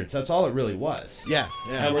and t-shirts. That's all it really was. Yeah.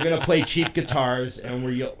 And we're gonna play cheap guitars and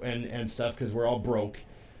and stuff because we're all broke.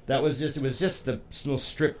 It was just the most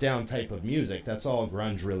stripped down type of music. That's all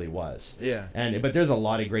grunge really was. Yeah. But there's a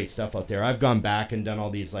lot of great stuff out there. I've gone back and done all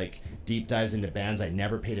these like deep dives into bands I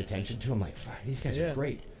never paid attention to. I'm like, fuck, these guys are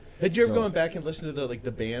great. Had you ever gone back and listened to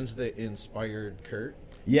the bands that inspired Kurt?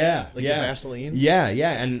 Yeah, Like the Vaselines? Yeah,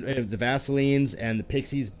 and the Vaselines and the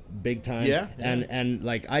Pixies big time. Yeah. And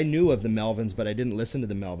like I knew of the Melvins, but I didn't listen to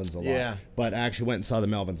the Melvins a lot. Yeah. But I actually went and saw the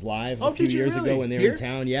Melvins live Oh, a few did you years really? ago when they were Here? in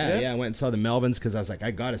town. Yeah, I went and saw the Melvins because I was like,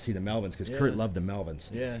 I got to see the Melvins because Kurt loved the Melvins.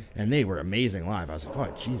 Yeah. And they were amazing live. I was like,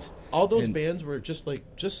 oh, jeez. All those bands were just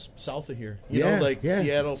south of here. You know, like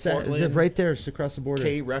Seattle, Portland. Right there, just across the border.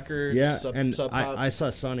 K Records. Yeah, Sub Pop. I saw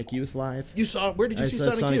Sonic Youth live. You saw? Where did you see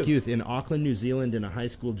Sonic Youth? In Auckland, New Zealand, in a high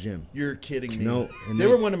school gym. You're kidding me. No. They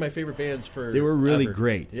were one of my favorite bands for. They were really ever.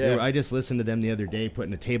 great. Yeah. I just listened to them the other day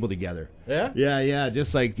putting a table together. Yeah? Yeah,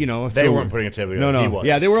 just like, you know. They weren't putting a table together. No. He was.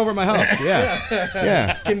 Yeah, they were over at my house.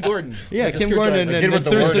 Yeah. Kim Gordon. Yeah, Like a Kim Gordon screwdriver. and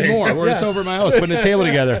Thurston Moore were just over at my house putting a table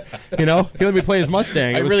together. You know, he let me play his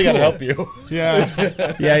Mustang. I It was really cool. got to help you. Yeah.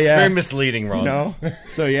 Very misleading, Ron. No.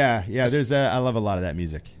 So yeah. There's I love a lot of that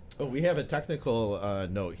music. Oh, we have a technical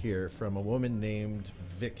note here from a woman named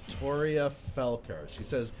Victoria Felker. She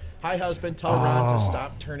says, "Hi, husband. Tell Ron to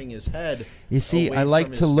stop turning his head." You see, away I like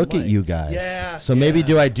from to his look at mic." you guys. Yeah. So maybe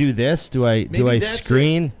do I do this? Do I that's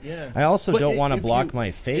screen? it. Yeah. I also But don't want to if block you-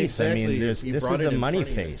 my face. exactly, I mean, if you this brought is it a in money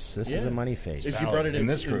front of you. face. This Yeah. is a money face. If you brought it In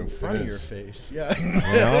this group, in front it of your is. face, yeah.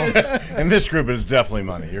 You know? In this group, it's definitely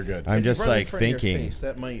money. You're good. I'm If you just brought it in like front of your thinking. face,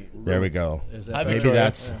 that might There we go. Is that Hi, better? Maybe Victoria.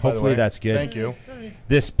 that's By the hopefully way. that's good. Thank you.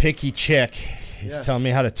 This picky chick is Yes. telling me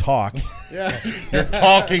how to talk. Yeah. You're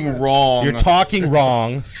talking wrong. You're talking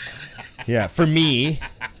wrong. Yeah, for me.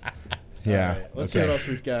 Yeah. All right, let's see what else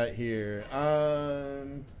we've got here.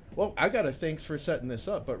 Well, I got to thanks for setting this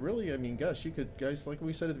up, but really, I mean, gosh, you could, guys, like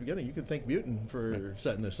we said at the beginning, you could thank Mutant for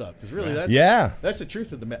setting this up because really, that's the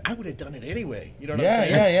truth of the matter. I would have done it anyway. You know what I'm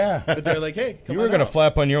saying? Yeah. But they're like, hey, come You were on going to out. fly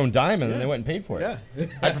up on your own dime, and then they went and paid for it. Yeah.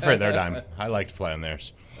 I prefer their dime. I like to fly on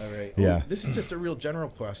theirs. All right. Yeah. Ooh, this is just a real general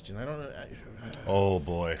question. I don't know. Oh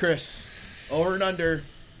boy. Chris, over and under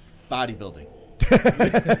bodybuilding.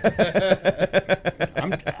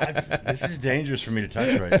 This is dangerous for me to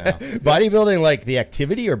touch right now. Bodybuilding, like the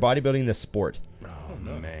activity, or bodybuilding the sport? Oh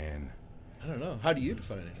man. I don't know. How do you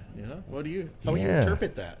define it? You know, how do you Yeah.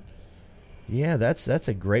 interpret that? Yeah, that's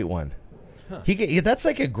a great one. That's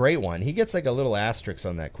like a great one. He gets like a little asterisk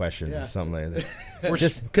on that question or something like that.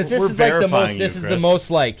 Just because this we're is like the verifying most. you, This is the Chris.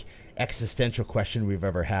 most like existential question we've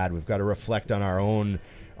ever had. We've got to reflect on our own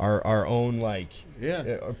like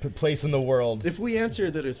place in the world. If we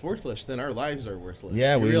answer that it's worthless, then our lives are worthless.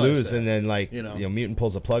 Yeah, You we realize lose, that. and then like You know. Mutant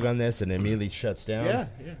pulls a plug on this and immediately shuts down. Yeah.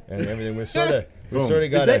 And everything. We sort of Boom.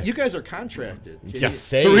 got Is that you guys are contracted? Can just you-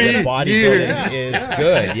 say 3 that bodybuilding years. is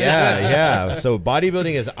good. Yeah. So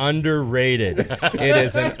bodybuilding is underrated. It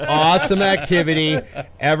is an awesome activity.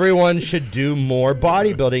 Everyone should do more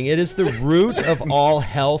bodybuilding. It is the root of all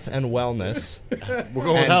health and wellness. We're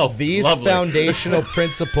going And health. these Lovely. foundational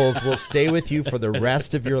principles will stay with you for the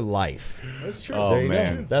rest of your life. That's true. Oh, There you go.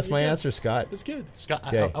 man. That's my You go. answer, Scott. That's good. Scott,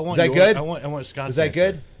 Okay. I want Is that yours. good? I want Scott's Is that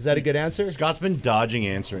answer. good? Is that a good answer? Scott's been dodging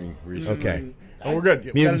answering recently. Okay. Oh, we're good.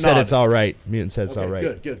 We Mutant got a said nod. it's all right. Mutant said it's all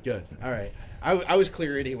right. Good. All right. I was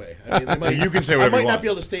clear anyway. I mean, they might, You can say I whatever might you not want. be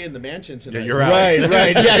able to stay in the mansion tonight. Yeah, you're out.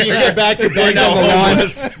 Right. Yeah, you get back your bangs on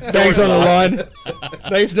the lawn. Bangs on the lawn.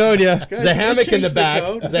 Nice knowing you. There's a hammock in the back.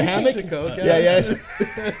 There's a hammock. Yeah.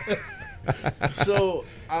 So,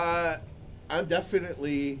 I'm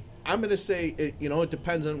going to say, it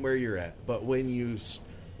depends on where you're at. But when you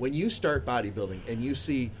start bodybuilding and you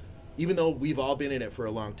see, even though we've all been in it for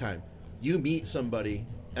a long time, you meet somebody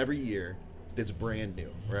every year that's brand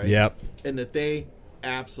new, right? Yep. And that they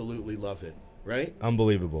absolutely love it, right?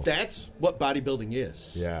 Unbelievable. That's what bodybuilding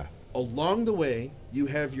is. Yeah. Along the way, you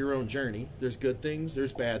have your own journey. There's good things,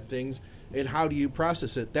 there's bad things, and how do you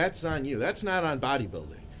process it? That's on you. That's not on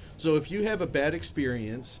bodybuilding. So if you have a bad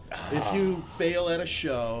experience, if you fail at a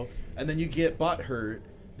show, and then you get butt hurt,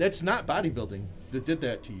 that's not bodybuilding that did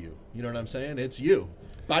that to you. You know what I'm saying? It's you.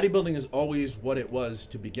 Bodybuilding is always what it was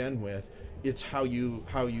to begin with. It's how you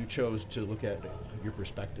chose to look at it, your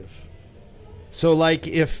perspective. So, like,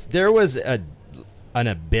 if there was an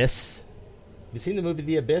abyss, have you seen the movie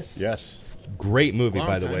The Abyss? Yes. Great movie, Long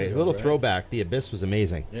by the time way. ago, A little right? throwback. The Abyss was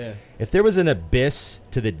amazing. Yeah. If there was an abyss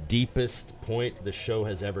to the deepest point the show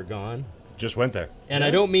has ever gone, Just went there. and I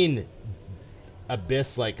don't mean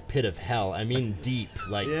abyss like pit of hell. I mean deep,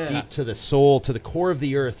 like deep to the soul, to the core of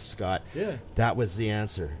the earth, Scott. Yeah. That was the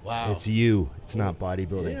answer. Wow. It's you. It's not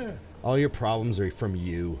bodybuilding. Yeah. All your problems are from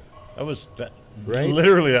you. That was that. Right?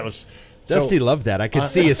 Literally, that was. Dusty loved that. I could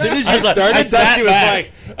see as soon as you I was like- started, I sat Dusty was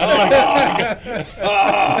back.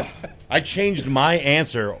 like, I changed my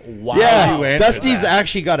answer while you answered Dusty's that.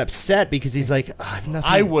 actually got upset because he's like, I have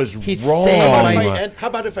nothing. I was he's wrong. saying How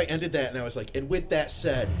about if I ended that and I was like, and with that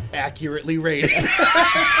said, accurately rated? And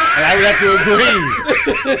I would have to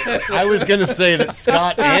agree. I was going to say that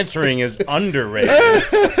Scott answering is underrated,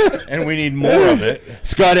 and we need more of it.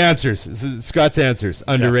 Scott answers. Scott's answers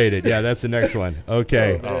underrated. Yeah, that's the next one.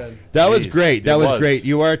 Okay, that was great. That was great.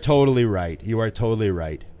 You are totally right. You are totally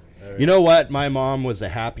right. You know what my mom was the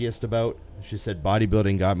happiest about? She said,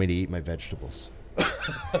 bodybuilding got me to eat my vegetables.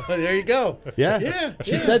 There you go. Yeah.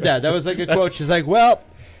 She said that. That was like a quote. She's like, well,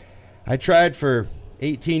 I tried for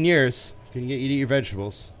 18 years. Couldn't get you to eat your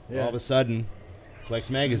vegetables. Yeah. All of a sudden, Flex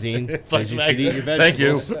Magazine Flex says you should eat your Thank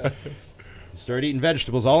vegetables. you. You start eating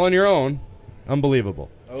vegetables all on your own. Unbelievable.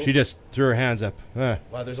 Oh. She just threw her hands up.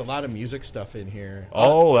 Wow, there's a lot of music stuff in here.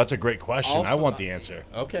 Oh, that's a great question. I want the answer.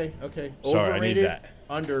 Okay. Sorry, I need Overrated, that.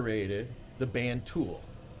 underrated, the band Tool.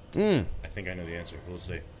 I think I know the answer. We'll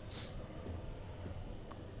see.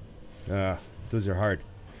 Those are hard.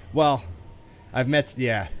 Well, I've met.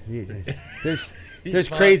 Yeah, there's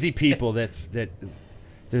crazy people that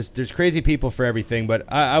there's crazy people for everything. But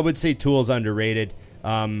I would say Tool's underrated.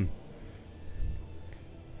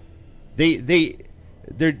 They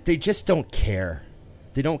just don't care.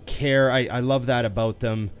 They don't care. I love that about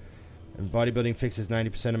them. And bodybuilding fixes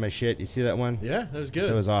 90% of my shit. You see that one? Yeah, that was good.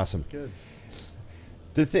 That was awesome. Good.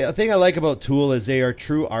 The thing I like about Tool is they are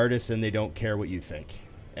true artists and they don't care what you think.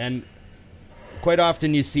 And quite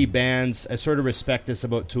often you see bands, I sort of respect this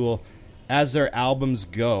about Tool, as their albums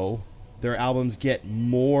go, their albums get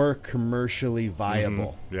more commercially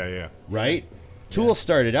viable. Mm-hmm. Yeah. Right? Tool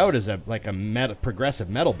started out as a progressive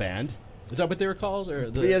metal band. Is that what they were called? Or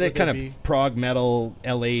They kind of prog metal,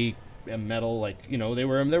 LA metal, they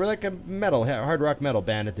were like a metal, hard rock metal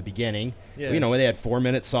band at the beginning. Yeah. They had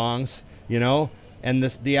 4-minute songs, and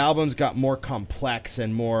the albums got more complex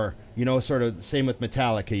and more, sort of the same with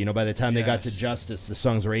Metallica. By the time they got to Justice, the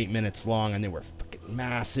songs were 8 minutes long and they were fucking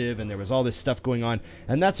massive and there was all this stuff going on.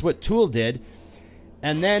 And that's what Tool did.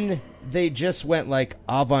 And then they just went like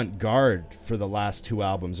avant-garde for the last 2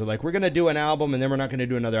 albums. They're like, we're going to do an album and then we're not going to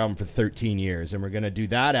do another album for 13 years. And we're going to do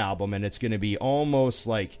that album and it's going to be almost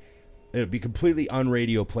like, it'll be completely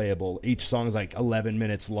unradio playable. Each song's like 11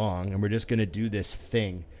 minutes long and we're just going to do this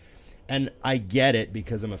thing. And I get it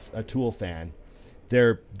because I'm a Tool fan.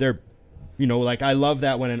 They're I love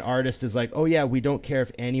that when an artist is like, oh yeah, we don't care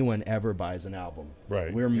if anyone ever buys an album.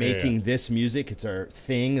 Right. We're making this music. It's our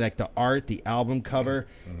thing, like the art, the album cover.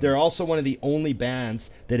 Mm-hmm. They're also one of the only bands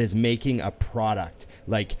that is making a product.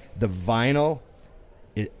 Like the vinyl,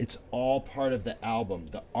 it's all part of the album.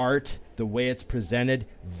 The art, the way it's presented,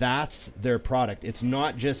 that's their product. It's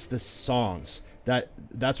not just the songs.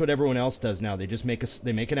 That's what everyone else does now. They just make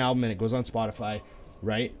an album and it goes on Spotify.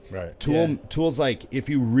 Right. Tool's like, if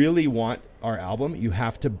you really want our album, you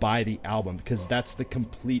have to buy the album because that's the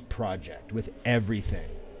complete project with everything.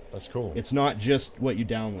 That's cool. It's not just what you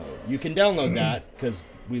download. You can download that because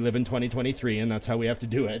we live in 2023 and that's how we have to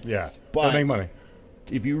do it. Yeah, but make money.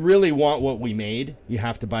 If you really want what we made, you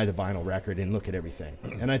have to buy the vinyl record and look at everything.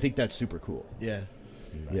 And I think that's super cool. Yeah.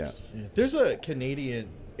 Nice. Yeah. There's a Canadian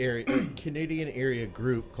area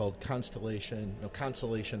group called Constellation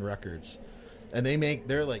Records. And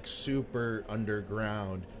they're like super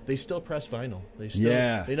underground. They still press vinyl.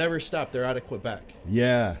 They never stop. They're out of Quebec.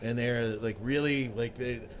 Yeah. And they're like really like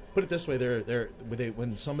they put it this way,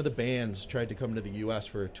 when some of the bands tried to come to the US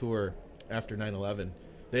for a tour after 9/11,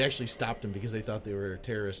 they actually stopped them because they thought they were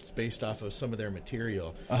terrorists based off of some of their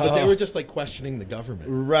material. But they were just like questioning the government.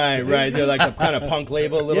 Right. They're like a kind of punk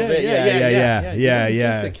label a little bit.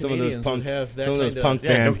 Yeah. Some of those punk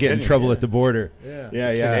bands get in trouble at the border. Yeah.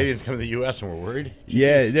 Canadians come to the U.S. and we're worried.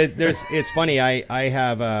 Yeah, it's funny. I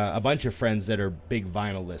have a bunch of friends that are big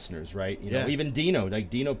vinyl listeners, right? Even Dino. Like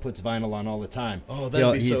Dino puts vinyl on all the time. Oh,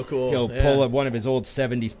 that'd be so cool. He'll pull up one of his old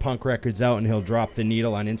 70s punk records out and he'll drop the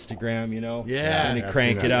needle on Instagram, Yeah. And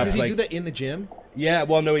crank it up. Does he do that in the gym? Yeah,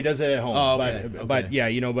 well, no, he does it at home. Oh, okay. But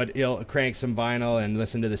yeah, but he'll crank some vinyl and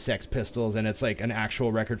listen to the Sex Pistols, and it's like an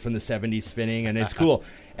actual record from the 70s spinning, and it's cool.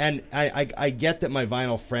 And I get that my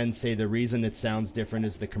vinyl friends say the reason it sounds different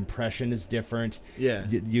is the compression is different. Yeah.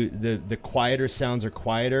 The quieter sounds are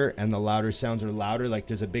quieter, and the louder sounds are louder. Like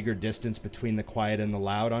there's a bigger distance between the quiet and the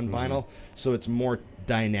loud on vinyl, so it's more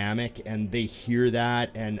dynamic, and they hear that,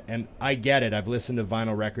 and I get it. I've listened to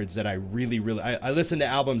vinyl records that I really I listen to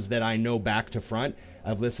albums that I know back to front.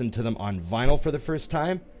 I've listened to them on vinyl for the first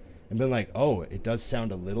time and been like, oh, it does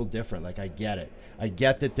sound a little different. Like I get it. I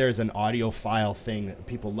get that there's an audiophile thing that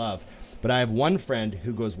people love, but I have one friend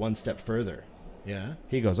who goes one step further. Yeah.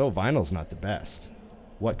 He goes, oh, vinyl's not the best.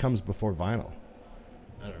 what comes before vinyl?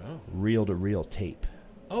 I don't know. Reel-to-reel tape.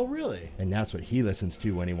 Oh, really? And that's what he listens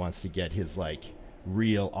to when he wants to get his, like,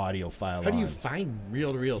 real audio file. How do you find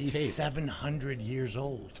reel-to-reel tape? He's 700 years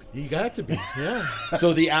old. You got to be, yeah.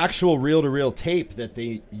 So the actual reel-to-reel tape that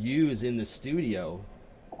they use in the studio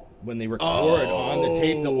when they record on the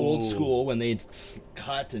tape, the old school, when they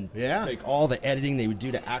cut and like all the editing they would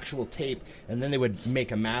do to actual tape, and then they would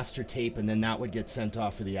make a master tape, and then that would get sent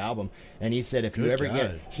off for the album. And he said, if you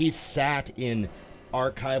ever he sat in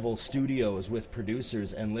archival studios with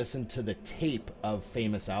producers and listened to the tape of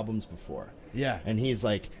famous albums before. Yeah. And he's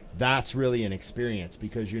like, that's really an experience,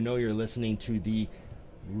 because you're listening to the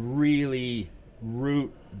really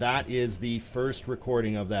root, that is the first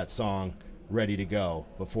recording of that song ready to go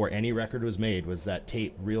before any record was made, was that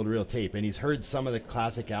tape, reel-to-reel tape. And he's heard some of the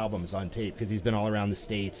classic albums on tape because he's been all around the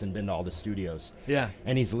States and been to all the studios. Yeah.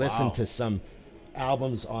 And he's listened to some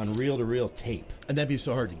albums on reel-to-reel tape. And that'd be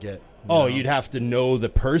so hard to get. You'd have to know the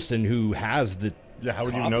person who has the how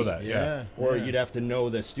would copy. you know that? Or you'd have to know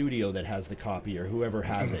the studio that has the copy, or whoever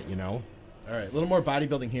has it, All right, a little more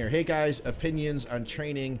bodybuilding here. Hey guys, opinions on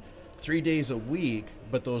training 3 days a week,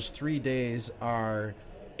 but those 3 days are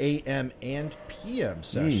AM and PM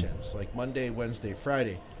sessions, like Monday, Wednesday,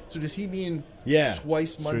 Friday. So does he mean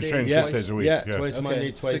twice Monday? So 6 days a week. Yeah, twice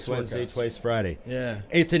Monday, twice Wednesday, twice Friday. Yeah.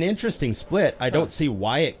 It's an interesting split. I don't see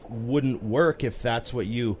why it wouldn't work if that's what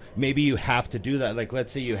maybe you have to do that. Like,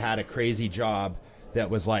 let's say you had a crazy job that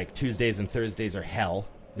was like Tuesdays and Thursdays are hell.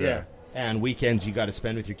 Yeah. And weekends you got to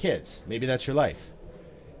spend with your kids. Maybe that's your life.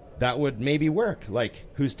 That would maybe work. Like,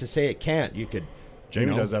 who's to say it can't? You could.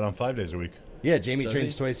 Jamie does that on 5 days a week. Yeah, Jamie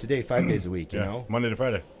trains twice a day, 5 days a week, Monday to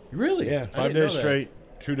Friday. Really? Yeah. 5 days straight,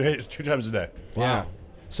 2 days, 2 times a day. Wow.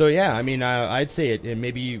 So, yeah, I mean, I'd say it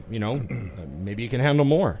maybe, maybe you can handle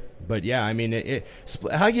more. But, yeah, I mean,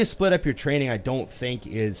 how you split up your training, I don't think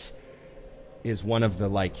is one of the,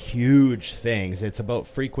 like, huge things. It's about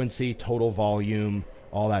frequency, total volume,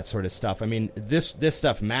 all that sort of stuff. I mean, this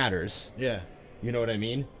stuff matters. Yeah. You know what I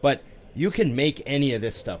mean? But you can make any of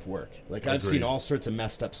this stuff work. Like, I've seen all sorts of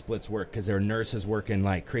messed up splits work because there are nurses working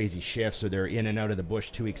like crazy shifts, or they're in and out of the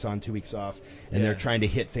bush 2 weeks on, 2 weeks off, and they're trying to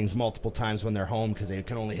hit things multiple times when they're home because they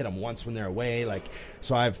can only hit them once when they're away. Like,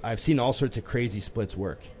 so I've seen all sorts of crazy splits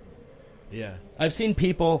work. Yeah. I've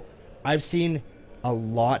seen a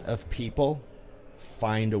lot of people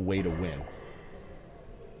find a way to win.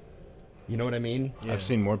 You know what I mean? Yeah. I've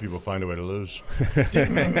seen more people find a way to lose.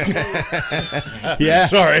 Yeah.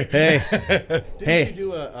 Sorry. Hey. Didn't you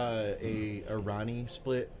do a Ronnie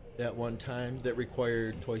split at one time that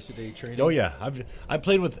required twice a day training? Oh yeah, I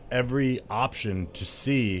played with every option to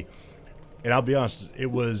see, and I'll be honest, it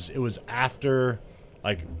was after,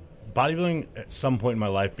 like, bodybuilding at some point in my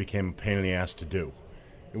life became a pain in the ass to do.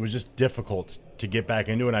 It was just difficult to get back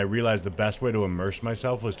into, and I realized the best way to immerse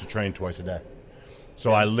myself was to train twice a day.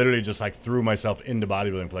 So I literally just like threw myself into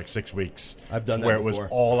bodybuilding for like 6 weeks. I've done that where before. It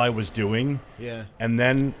was all I was doing. Yeah. And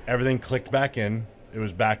then everything clicked back in. It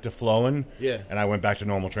was back to flowing. Yeah. And I went back to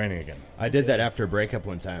normal training again. I did that after a breakup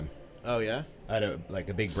one time. Oh yeah. I had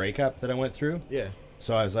a big breakup that I went through. Yeah.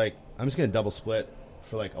 So I was like, I'm just gonna double split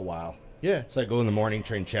for like a while. Yeah. So I go in the morning,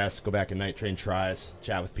 train chest, go back at night, train tries,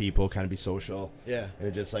 chat with people, kind of be social. Yeah. And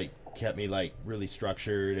it just like kept me like really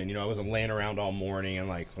structured, and I wasn't laying around all morning and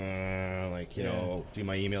like do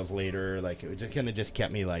my emails later. Like, it just kind of just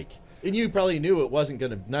kept me like. And you probably knew it wasn't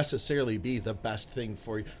going to necessarily be the best thing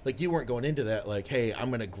for you. Like, you weren't going into that like, hey,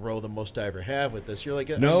 I'm going to grow the most I ever have with this. You're like,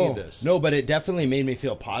 I need this. No, but it definitely made me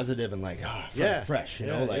feel positive and like, fresh,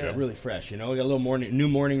 really fresh. I got a little new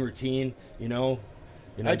morning routine, just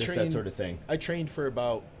that sort of thing. I trained for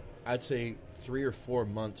about, I'd say, 3 or 4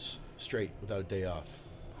 months straight without a day off.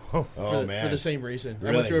 Man. For the same reason.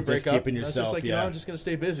 Really? I went through a breakup. Keeping I was yourself, just like, I'm just going to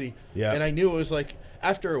stay busy. Yeah. And I knew it was like,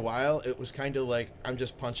 after a while, it was kind of like, I'm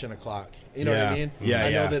just punching a clock. You know what I mean? Yeah, I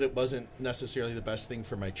know that it wasn't necessarily the best thing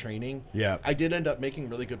for my training. Yeah. I did end up making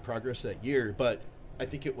really good progress that year, but I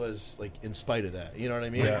think it was like in spite of that. You know what I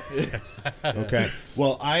mean? Yeah. Okay.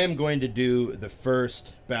 Well, I am going to do the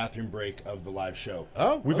first bathroom break of the live show.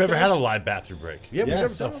 Oh, we've never had a live bathroom break. Yeah, we've never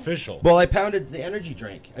it's official. Well, I pounded the energy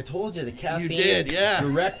drink. I told you the caffeine. You did, yeah.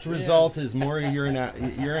 Direct result is more urine.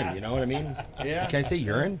 You know what I mean? Yeah. Can I say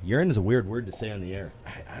urine? Urine is a weird word to say on the air.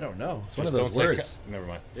 I don't know. It's one of those words. Never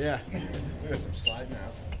mind. Yeah. We got some slide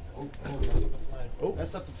now.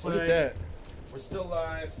 Messed up the flag. Look at that. We're still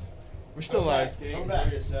live. We're still live. Come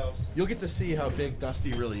back yourselves. You'll get to see how big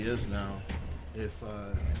Dusty really is now. If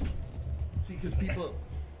see, because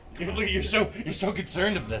Look, you're so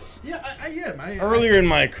concerned of this. Yeah, I am. Earlier in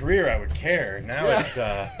my career, I would care. Now it's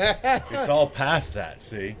all past that.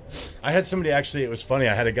 See, I had somebody actually. It was funny.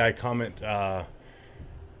 I had a guy comment at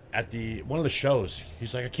one of the shows.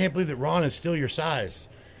 He's like, "I can't believe that Ron is still your size."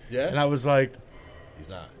 Yeah, and I was like, "He's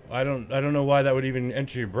not." I don't know why that would even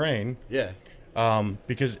enter your brain. Yeah,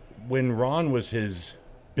 because when Ron was his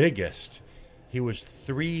biggest, he was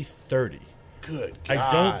 330. Good God.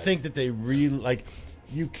 I don't think that they really like.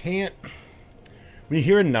 You can't. When you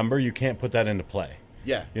hear a number, you can't put that into play.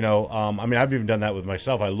 Yeah. You know. I mean, I've even done that with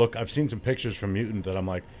myself. I've seen some pictures from Mutant that I'm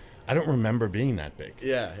like, I don't remember being that big.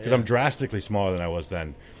 Yeah. Because I'm drastically smaller than I was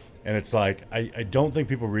then, and it's like I don't think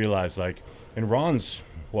people realize like. And Ron's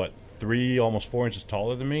what 3, almost 4 inches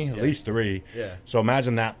taller than me, at least 3. Yeah. So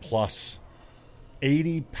imagine that plus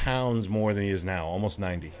 80 pounds more than he is now, almost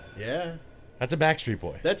 90. Yeah. That's a Backstreet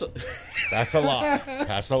Boy. That's a lot.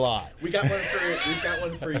 That's a lot. We've got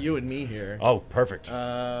one for you and me here. Oh, perfect.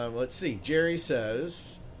 Let's see. Jerry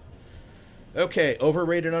says, "Okay,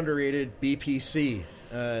 overrated, underrated, BPC.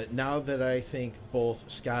 Now that I think both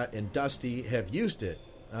Scott and Dusty have used it.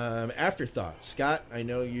 Afterthought. Scott, I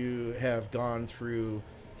know you have gone through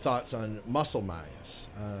thoughts on Muscle Minds.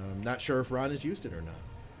 Not sure if Ron has used it or not.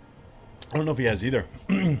 I don't know if he has either.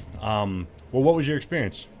 Well, what was your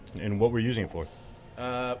experience, and what were you using it for?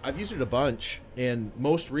 I've used it a bunch, and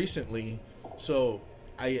most recently, so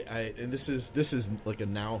I and this is like a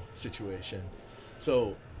now situation.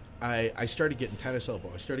 So I started getting tennis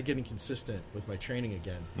elbow. I started getting consistent with my training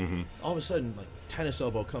again. Mm-hmm. All of a sudden, like tennis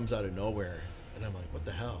elbow comes out of nowhere, and I'm like, what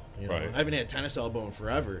the hell? You know, I haven't had tennis elbow in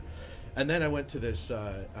forever. And then I went to this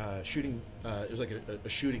shooting. It was like a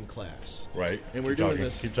shooting class, right? And we're doing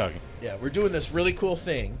this. Keep talking. Yeah, we're doing this really cool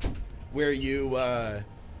thing where you.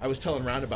 I was telling Ron about